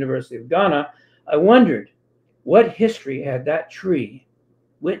Studies at the University of Ghana, I wondered what history had that tree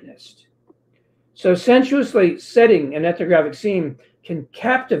witnessed. So sensuously setting an ethnographic scene can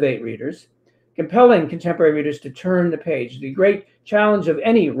captivate readers, compelling contemporary readers to turn the page. The great challenge of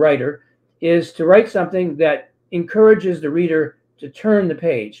any writer is to write something that encourages the reader to turn the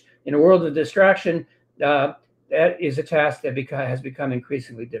page. In a world of distraction, that is a task that has become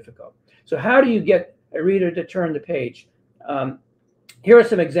increasingly difficult. So how do you get a reader to turn the page? Here are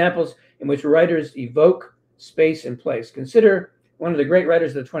some examples in which writers evoke space and place. Consider one of the great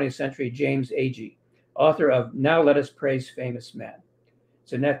writers of the 20th century, James Agee, author of Now Let Us Praise Famous Men.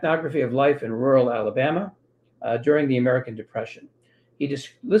 It's an ethnography of life in rural Alabama during the American Depression.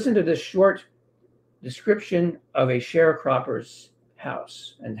 Listen to this short description of a sharecropper's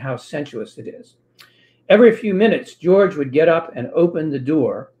house and how sensuous it is. Every few minutes, George would get up and open the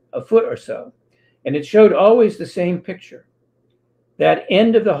door a foot or so, and it showed always the same picture. That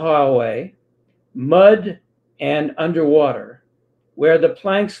end of the hallway, mud and underwater, where the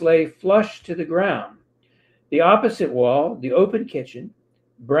planks lay flush to the ground. The opposite wall, the open kitchen,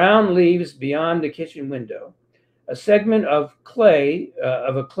 brown leaves beyond the kitchen window, a segment of clay,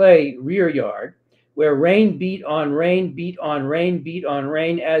 of a clay rear yard, where rain beat on rain, beat on rain, beat on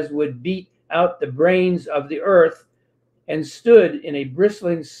rain, as would beat out the brains of the earth, and stood in a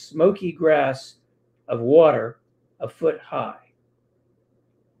bristling, smoky grass of water a foot high.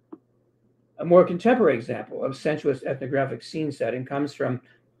 A more contemporary example of sensuous ethnographic scene setting comes from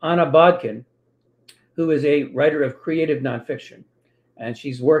Anna Bodkin, who is a writer of creative nonfiction. And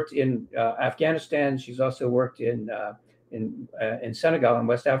she's worked in Afghanistan. She's also worked in Senegal and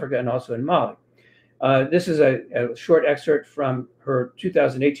West Africa, and also in Mali. This is a short excerpt from her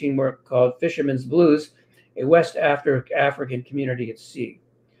 2018 work called Fisherman's Blues, a West African community at sea.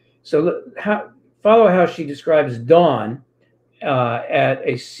 So follow how she describes dawn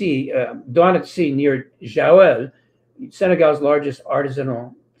at sea near Jaouel, Senegal's largest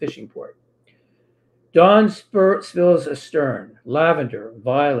artisanal fishing port. Dawn spills astern, lavender,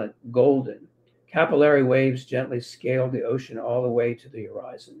 violet, golden. Capillary waves gently scale the ocean all the way to the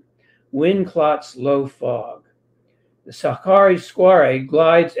horizon. Wind clots low fog. The Sakari Square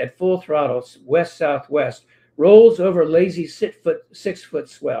glides at full throttle west-southwest, rolls over lazy 6-foot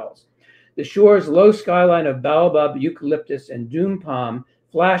swells. The shore's low skyline of baobab, eucalyptus, and doom palm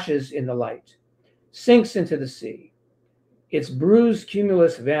flashes in the light, sinks into the sea. Its bruised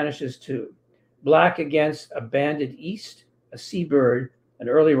cumulus vanishes too. Black against a banded east, a seabird, an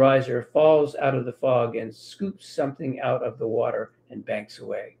early riser, falls out of the fog and scoops something out of the water and banks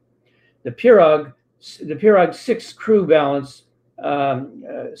away. The pirogue's six crew balance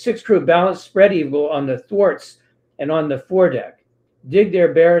spread eagle on the thwarts and on the foredeck, dig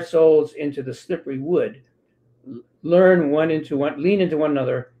their bare soles into the slippery wood, lean into one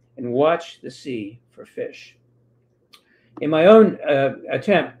another, and watch the sea for fish. In my own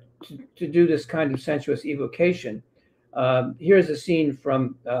attempt to do this kind of sensuous evocation, here's a scene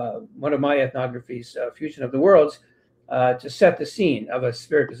from one of my ethnographies, Fusion of the Worlds, to set the scene of a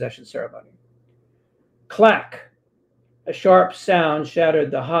spirit possession ceremony. Clack! A sharp sound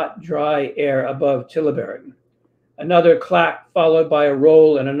shattered the hot, dry air above Tillabering. Another clack followed by a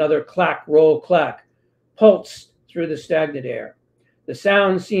roll, and another clack, roll, clack, pulsed through the stagnant air. The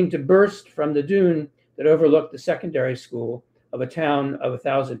sound seemed to burst from the dune that overlooked the secondary school of a town of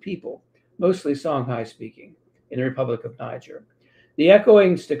 1,000 people, mostly Songhai speaking, in the Republic of Niger. The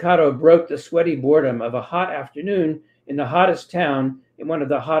echoing staccato broke the sweaty boredom of a hot afternoon in the hottest town in one of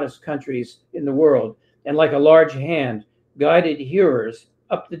the hottest countries in the world, and like a large hand, guided hearers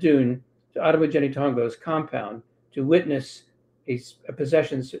up the dune to Adamujeni Tongo's compound to witness a spirit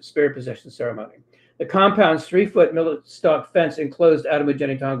possession ceremony. The compound's 3-foot millet-stalk fence enclosed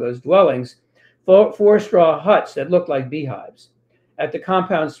Adamujeni Tongo's dwellings, 4 straw huts that looked like beehives. At the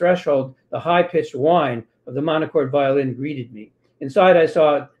compound's threshold, the high-pitched whine of the monochord violin greeted me. Inside, I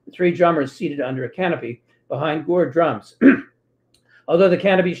saw 3 drummers seated under a canopy behind gourd drums. Although the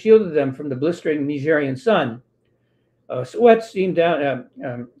canopy shielded them from the blistering Nigerian sun, sweat streamed down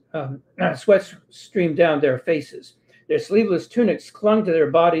their faces. Their sleeveless tunics clung to their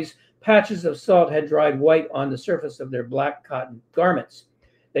bodies. Patches of salt had dried white on the surface of their black cotton garments.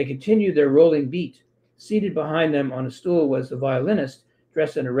 They continued their rolling beat. Seated behind them on a stool was the violinist,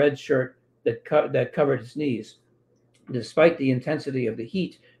 dressed in a red shirt that covered his knees. Despite the intensity of the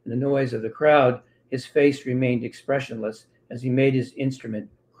heat and the noise of the crowd, his face remained expressionless as he made his instrument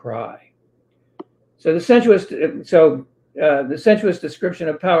cry. So the sensuous description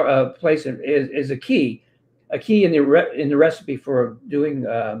of power place is a key in the recipe for doing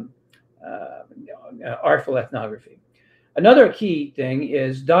artful ethnography. Another key thing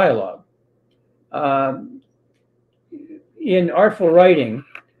is dialogue. In artful writing,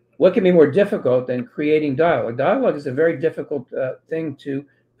 what can be more difficult than creating dialogue? Dialogue is a very difficult thing to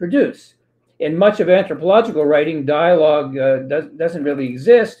produce. In much of anthropological writing, dialogue doesn't really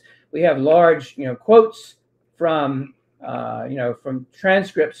exist. We have large, quotes from, from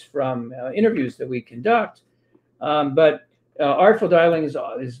transcripts from interviews that we conduct, but artful dialogue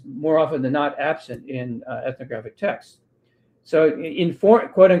is more often than not absent in ethnographic texts. So,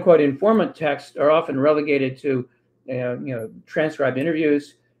 quote unquote informant texts are often relegated to, transcribed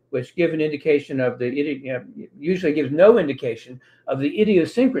interviews, which give an indication of usually gives no indication of the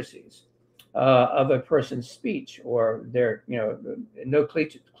idiosyncrasies of a person's speech or their, no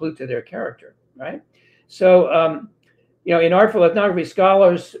clue to their character, right? So, in artful ethnography,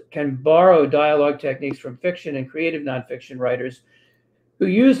 scholars can borrow dialogue techniques from fiction and creative nonfiction writers who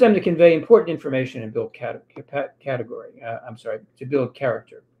use them to convey important information and build to build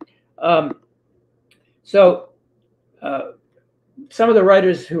character. Some of the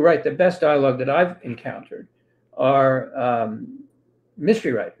writers who write the best dialogue that I've encountered are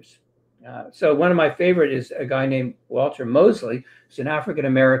mystery writers. So one of my favorite is a guy named Walter Mosley, who's an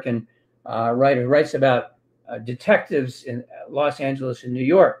African-American writer who writes about detectives in Los Angeles and New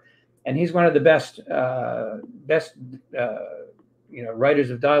York. And he's one of the best writers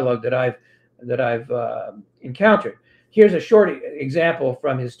of dialogue that I've encountered. Here's a short example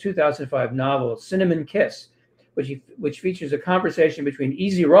from his 2005 novel, Cinnamon Kiss, which features a conversation between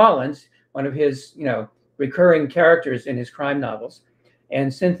Easy Rawlins, one of his recurring characters in his crime novels,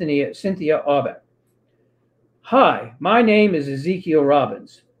 and Cynthia Aubek. Hi, my name is Ezekiel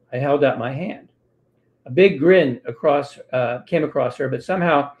Robbins. I held out my hand. A big grin came across her, but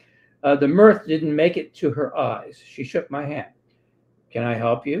somehow the mirth didn't make it to her eyes. She shook my hand. Can I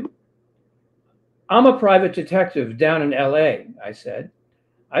help you? I'm a private detective down in LA, I said.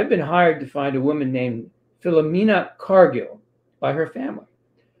 I've been hired to find a woman named Philomena Cargill by her family.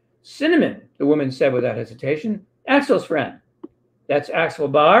 Cinnamon, the woman said without hesitation. Axel's friend. That's Axel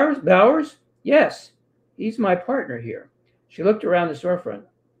Bowers? Yes, he's my partner here. She looked around the storefront.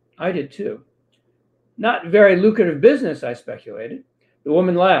 I did too. Not very lucrative business, I speculated. The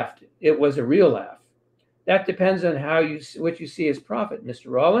woman laughed. It was a real laugh. That depends on what you see as profit,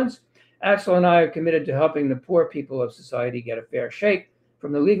 Mr. Rawlins. Axel and I are committed to helping the poor people of society get a fair shake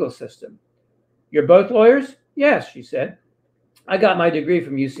from the legal system. You're both lawyers? Yes, she said. I got my degree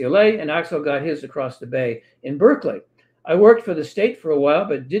from UCLA, and Axel got his across the bay in Berkeley. I worked for the state for a while,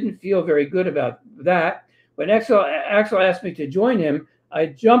 but didn't feel very good about that. When Axel asked me to join him, I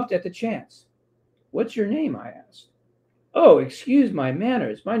jumped at the chance. What's your name? I asked. Oh, excuse my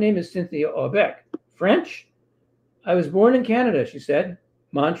manners. My name is Cynthia Aubek. French? I was born in Canada, she said.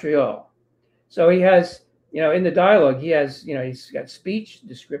 Montreal. So he has, in the dialogue, he has, he's got speech,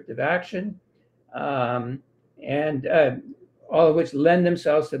 descriptive action, and all of which lend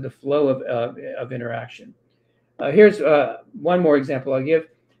themselves to the flow of interaction. Here's one more example I'll give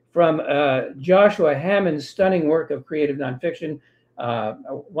from Joshua Hammond's stunning work of creative nonfiction, a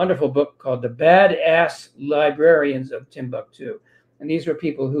wonderful book called The Badass Librarians of Timbuktu. And these were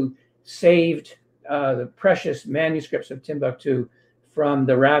people who saved the precious manuscripts of Timbuktu from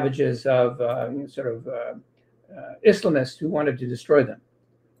the ravages of Islamists who wanted to destroy them.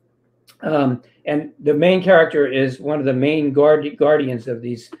 And the main character is one of the main guardians of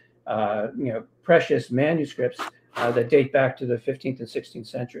these precious manuscripts that date back to the 15th and 16th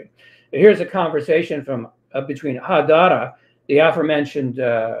century. Here's a conversation between Hadara, the aforementioned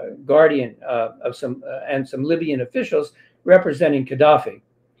guardian of some Libyan officials representing Gaddafi.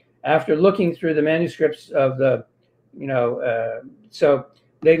 After looking through the manuscripts of so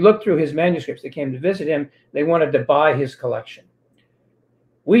they looked through his manuscripts. They came to visit him. They wanted to buy his collection.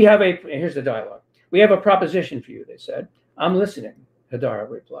 Here's the dialogue. We have a proposition for you, they said. I'm listening, Hadara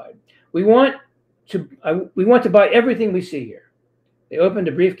replied. We want to buy everything we see here. They opened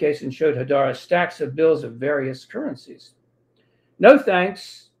a briefcase and showed Hadara stacks of bills of various currencies. No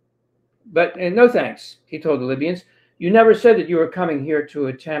thanks, no thanks, he told the Libyans. You never said that you were coming here to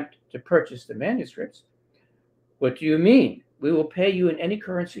attempt to purchase the manuscripts. What do you mean? We will pay you in any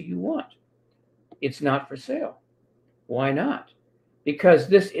currency you want. It's not for sale. Why not? Because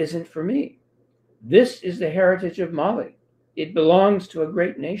this isn't for me. This is the heritage of Mali. It belongs to a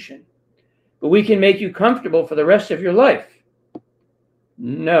great nation. But we can make you comfortable for the rest of your life.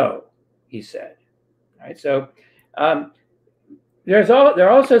 No, he said. All right, so there are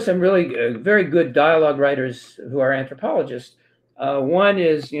also some really very good dialogue writers who are anthropologists. One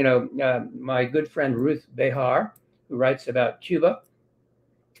is, my good friend Ruth Behar, who writes about Cuba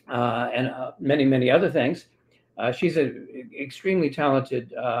and many, many other things. She's an extremely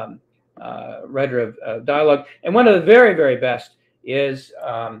talented writer of dialogue. And one of the very, very best is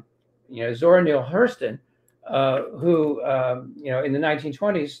Zora Neale Hurston, who in the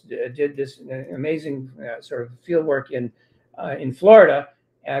 1920s did this amazing sort of field work in Florida,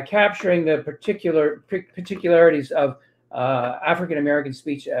 capturing the particularities of African American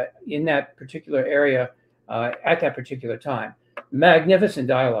speech in that particular area at that particular time. Magnificent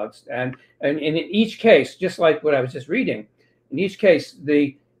dialogues, and in each case, just like what I was just reading, in each case,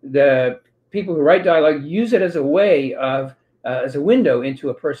 the people who write dialogue use it as a way of as a window into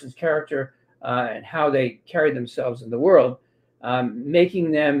a person's character and how they carry themselves in the world,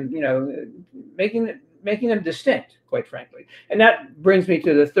 making them making them distinct, quite frankly. And that brings me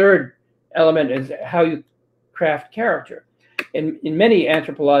to the third element, is how you craft character. In many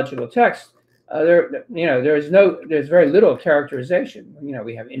anthropological texts, there's very little characterization.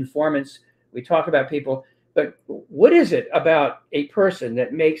 We have informants, we talk about people, but what is it about a person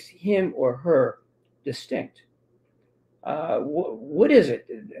that makes him or her distinct? What is it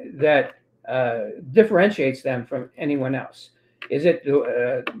that differentiates them from anyone else? Is it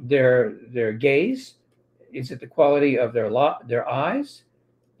their gaze? Is it the quality of their eyes?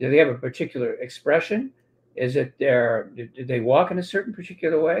 Do they have a particular expression? Is it do they walk in a certain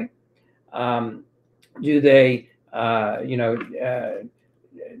particular way? Do they have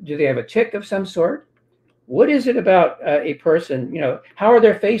a tic of some sort? What is it about a person? How are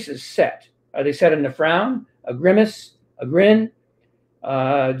their faces set? Are they set in a frown, a grimace, a grin?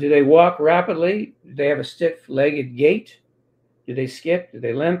 Do they walk rapidly? Do they have a stiff-legged gait? Do they skip? Do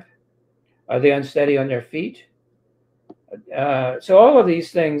they limp? Are they unsteady on their feet? So all of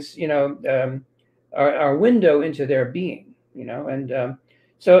these things, are a window into their being, and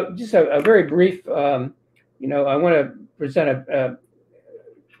so just a very brief, I want to present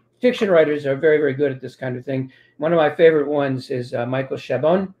fiction writers are very, very good at this kind of thing. One of my favorite ones is Michael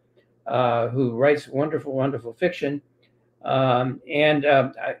Chabon, who writes wonderful, wonderful fiction. And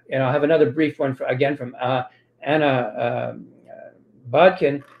I'll have another brief one from Anna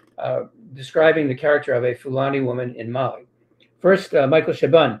Bodkin, describing the character of a Fulani woman in Mali. First, Michael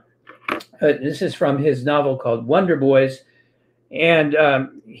Chabon. This is from his novel called Wonder Boys. And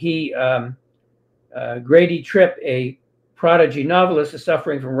Grady Tripp, a prodigy novelist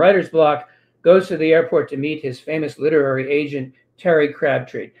suffering from writer's block, goes to the airport to meet his famous literary agent, Terry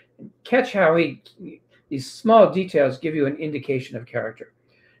Crabtree. Catch how these small details give you an indication of character.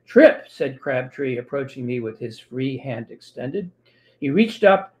 "Tripp," said Crabtree, approaching me with his free hand extended. He reached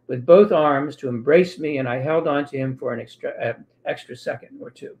up with both arms to embrace me, and I held on to him for an extra second or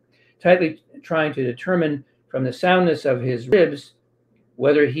two, tightly trying to determine from the soundness of his ribs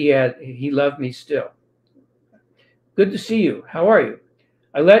whether he loved me still. "Good to see you. How are you?"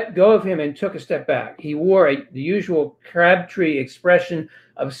 I let go of him and took a step back. He wore the usual Crabtree expression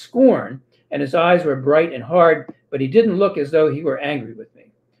of scorn, and his eyes were bright and hard, but he didn't look as though he were angry with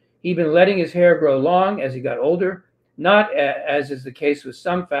me. He'd been letting his hair grow long as he got older, not as is the case with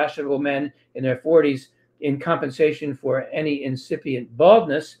some fashionable men in their 40s in compensation for any incipient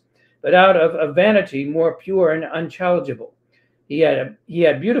baldness, but out of a vanity more pure and unchallengeable. He had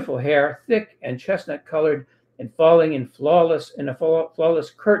beautiful hair, thick and chestnut-colored, and falling in a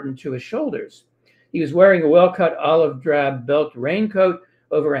flawless curtain to his shoulders. He was wearing a well-cut olive drab belt raincoat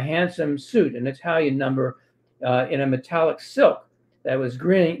over a handsome suit, an Italian number in a metallic silk that was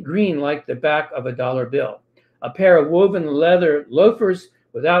green like the back of a dollar bill, a pair of woven leather loafers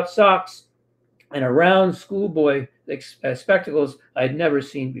without socks, and a round schoolboy spectacles I had never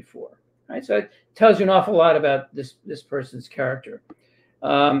seen before. Right, so it tells you an awful lot about this person's character.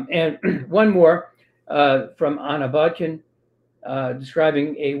 And one more from Anna Bodkin,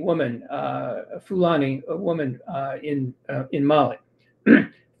 describing a woman, a Fulani, a woman in Mali.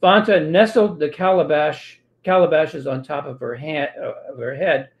 Fanta nestled the calabashes on top of her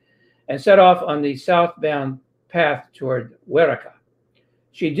head and set off on the southbound path toward Weraka.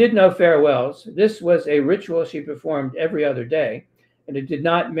 She did no farewells. This was a ritual she performed every other day, and it did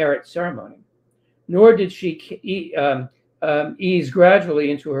not merit ceremony. Nor did she ease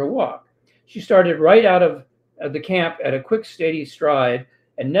gradually into her walk. She started right out of the camp at a quick, steady stride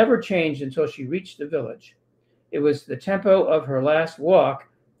and never changed until she reached the village. It was the tempo of her last walk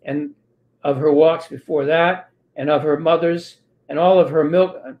and of her walks before that, and of her mother's, and all of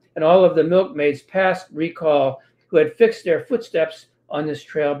the milkmaids past recall who had fixed their footsteps on this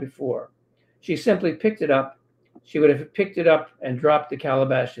trail before. She simply picked it up. She would have picked it up and dropped the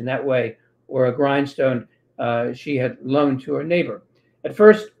calabash in that way, or a grindstone she had loaned to her neighbor. At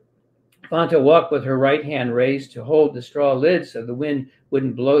first, Fanta walked with her right hand raised to hold the straw lids so the wind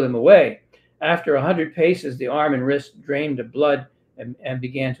wouldn't blow them away. After 100 paces, the arm and wrist drained of blood and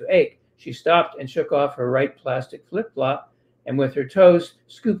began to ache. She stopped and shook off her right plastic flip-flop and with her toes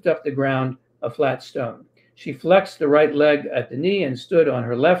scooped up the ground, a flat stone. She flexed the right leg at the knee and stood on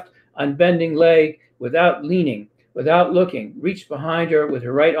her left unbending leg without leaning, without looking, reached behind her with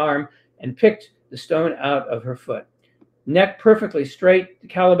her right arm and picked the stone out of her foot. Neck perfectly straight, the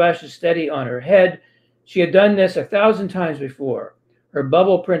calabashes steady on her head. She had done this 1,000 times before. Her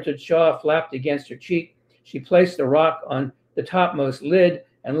bubble-printed shawl flapped against her cheek. She placed the rock on the topmost lid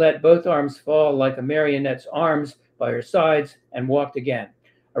and let both arms fall like a marionette's arms by her sides and walked again.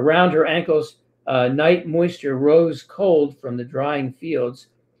 Around her ankles, night moisture rose cold from the drying fields.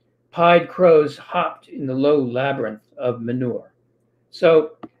 Pied crows hopped in the low labyrinth of manure.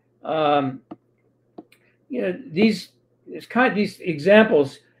 So, these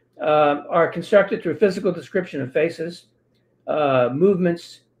examples are constructed through physical description of faces,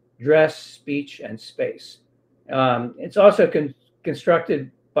 movements, dress, speech, and space. It's also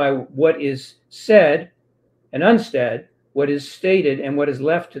constructed by what is said and unsaid, what is stated, and what is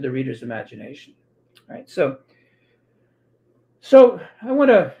left to the reader's imagination. All right. So I want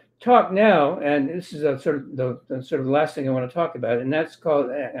to talk now, and this is the last thing I want to talk about, and I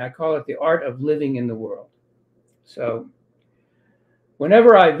call it the art of living in the world. So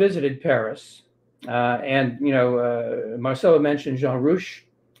whenever I visited Paris, and Marcelo mentioned Jean Rouch,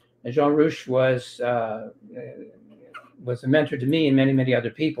 and Jean Rouch was a mentor to me and many, many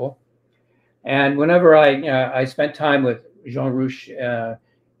other people. And whenever I spent time with Jean Rouch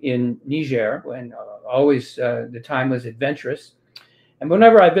in Niger, when always the time was adventurous. And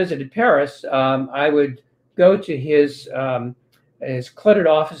whenever I visited Paris, I would go to his cluttered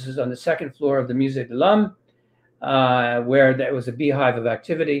offices on the second floor of the Musée de l'Homme, where there was a beehive of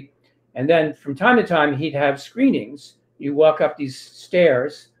activity. And then from time to time, he'd have screenings. You walk up these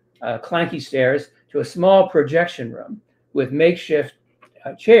stairs, clanky stairs, to a small projection room with makeshift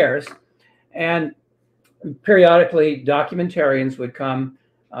chairs. And periodically, documentarians would come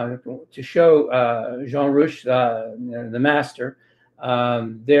to show Jean Rouch, the master,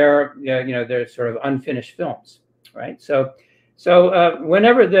 their sort of unfinished films, right? So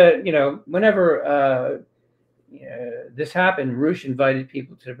whenever this happened, Rouch invited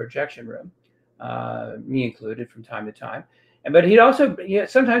people to the projection room, me included, from time to time. But he'd also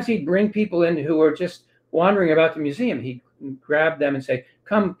sometimes he'd bring people in who were just wandering about the museum. He'd grab them and say,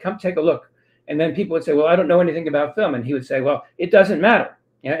 "Come take a look." And then people would say, "Well, I don't know anything about film." And he would say, "Well, it doesn't matter.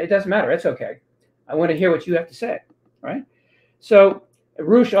 It doesn't matter. It's okay. I want to hear what you have to say." Right? So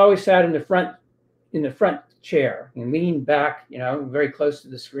Rouch always sat in the front chair and leaned back, very close to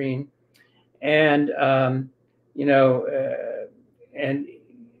the screen, and and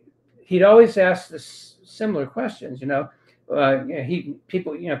he'd always ask this similar questions. There'd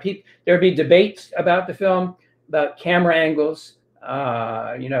be debates about the film, about camera angles,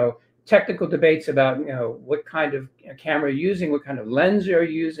 technical debates about what kind of camera you're using, what kind of lens you're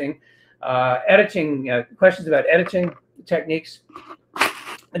using, editing, questions about editing techniques.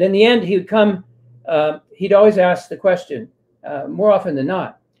 And in the end, he'd always ask the question, more often than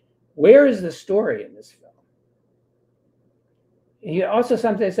not, where is the story in this film? He also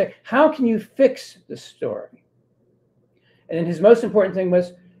sometimes say, how can you fix the story? And then his most important thing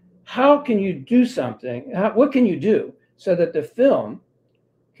was, how can you do something? What can you do so that the film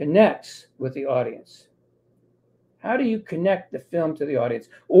connects with the audience? How do you connect the film to the audience?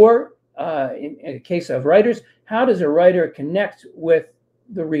 Or in the case of writers, how does a writer connect with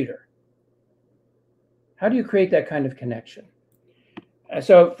the reader? How do you create that kind of connection?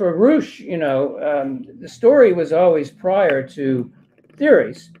 So for Rouch, the story was always prior to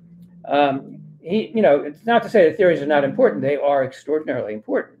theories. It's not to say that theories are not important. They are extraordinarily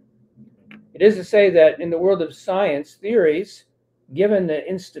important. It is to say that in the world of science, theories, given the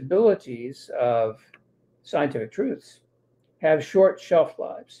instabilities of scientific truths, have short shelf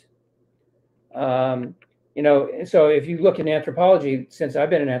lives. So if you look in anthropology, since I've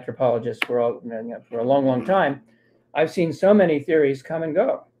been an anthropologist for a long, long time, I've seen so many theories come and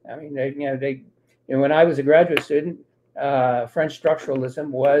go. I mean, when I was a graduate student, French structuralism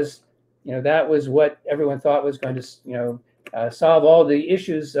was, that was what everyone thought was going to, solve all the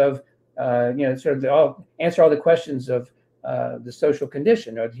issues of, answer all the questions of the social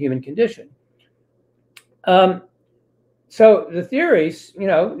condition or the human condition. So the theories,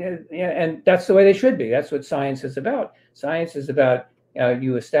 and that's the way they should be. That's what science is about. Science is about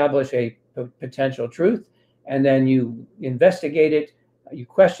you establish a potential truth, and then you investigate it, you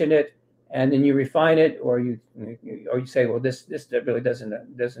question it, and then you refine it, or you say, well, this really doesn't.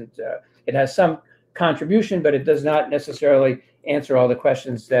 It has some contribution, but it does not necessarily answer all the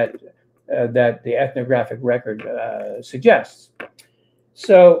questions that the ethnographic record suggests.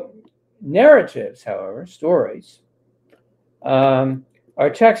 So narratives, however, stories, are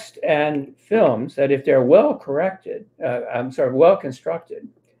text and films that, if they're well constructed,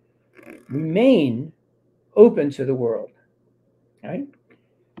 remain open to the world, right?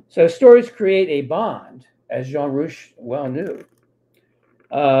 So stories create a bond, as Jean Rouch well knew,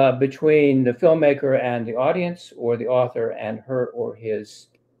 between the filmmaker and the audience, or the author and her or his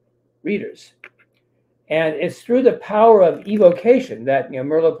readers. And it's through the power of evocation that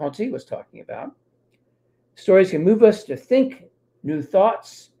Merleau-Ponty was talking about. Stories can move us to think new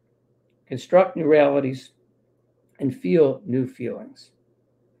thoughts, construct new realities, and feel new feelings.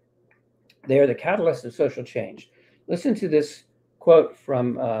 They are the catalyst of social change. Listen to this quote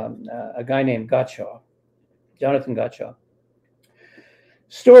from a guy named Gottschall, Jonathan Gottschall.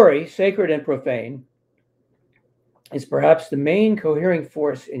 Story, sacred and profane, is perhaps the main cohering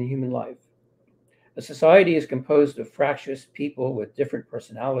force in human life. A society is composed of fractious people with different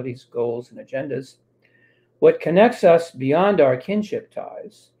personalities, goals, and agendas. What connects us beyond our kinship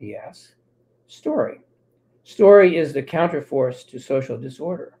ties, he asks? Story. Story is the counterforce to social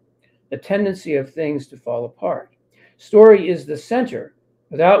disorder, the tendency of things to fall apart. Story is the center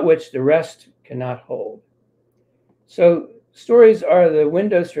without which the rest cannot hold. So stories are the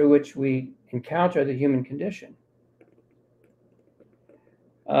windows through which we encounter the human condition.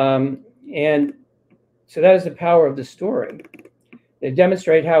 And so that is the power of the story. They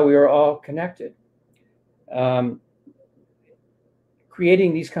demonstrate how we are all connected.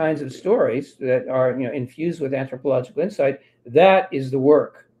 Creating these kinds of stories that are infused with anthropological insight, that is the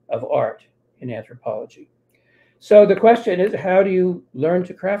work of art in anthropology. So the question is, how do you learn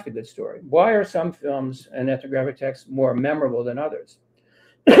to craft a good story? Why are some films and ethnographic texts more memorable than others?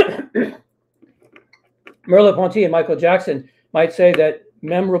 Merleau-Ponty and Michael Jackson might say that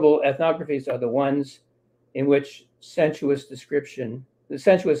memorable ethnographies are the ones in which sensuous description, the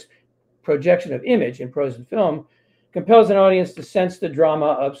sensuous projection of image in prose and film, compels an audience to sense the drama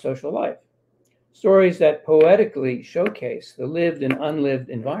of social life. Stories that poetically showcase the lived and unlived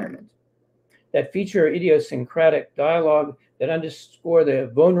environment, that feature idiosyncratic dialogue, that underscore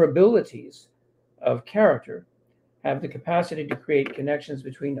the vulnerabilities of character, have the capacity to create connections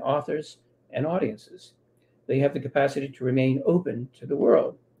between authors and audiences. They have the capacity to remain open to the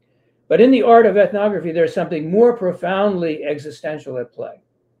world. But in the art of ethnography, there's something more profoundly existential at play.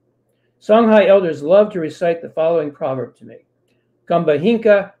 Songhai elders love to recite the following proverb to me: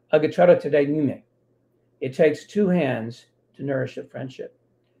 Kambahinka agachara tadayume. It takes two hands to nourish a friendship.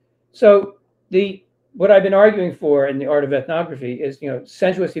 So what I've been arguing for in the art of ethnography is,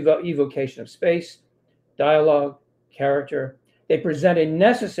 sensuous evocation of space, dialogue, character. They present a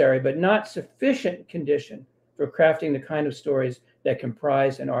necessary but not sufficient condition for crafting the kind of stories that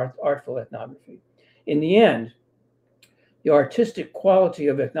comprise an artful ethnography. In the end, the artistic quality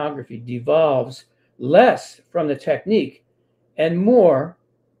of ethnography devolves less from the technique and more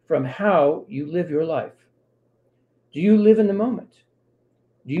from how you live your life. Do you live in the moment?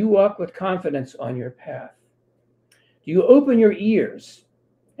 Do you walk with confidence on your path? Do you open your ears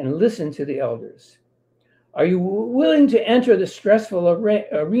and listen to the elders? Are you willing to enter the stressful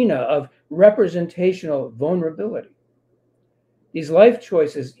arena of representational vulnerability? These life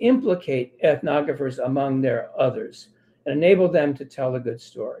choices implicate ethnographers among their others and enable them to tell a good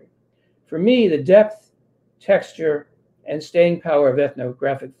story. For me, the depth, texture, and staying power of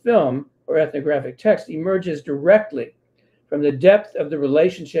ethnographic film or ethnographic text emerges directly from the depth of the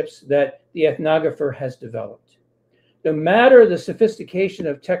relationships that the ethnographer has developed. No matter the sophistication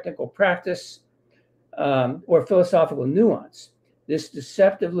of technical practice or philosophical nuance, this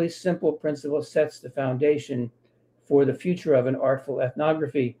deceptively simple principle sets the foundation for the future of an artful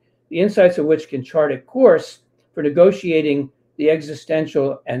ethnography, the insights of which can chart a course for negotiating the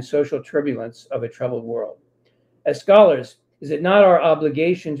existential and social turbulence of a troubled world. As scholars, is it not our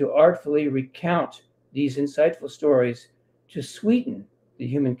obligation to artfully recount these insightful stories to sweeten the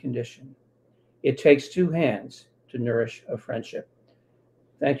human condition? It takes two hands to nourish a friendship.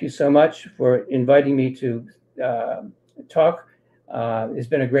 Thank you so much for inviting me to talk. It's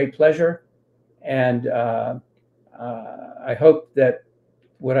been a great pleasure, and I hope that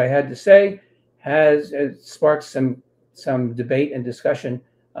what I had to say has sparked some debate and discussion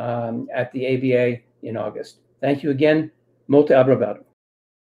at the ABA in August. Thank you again. Muito obrigado.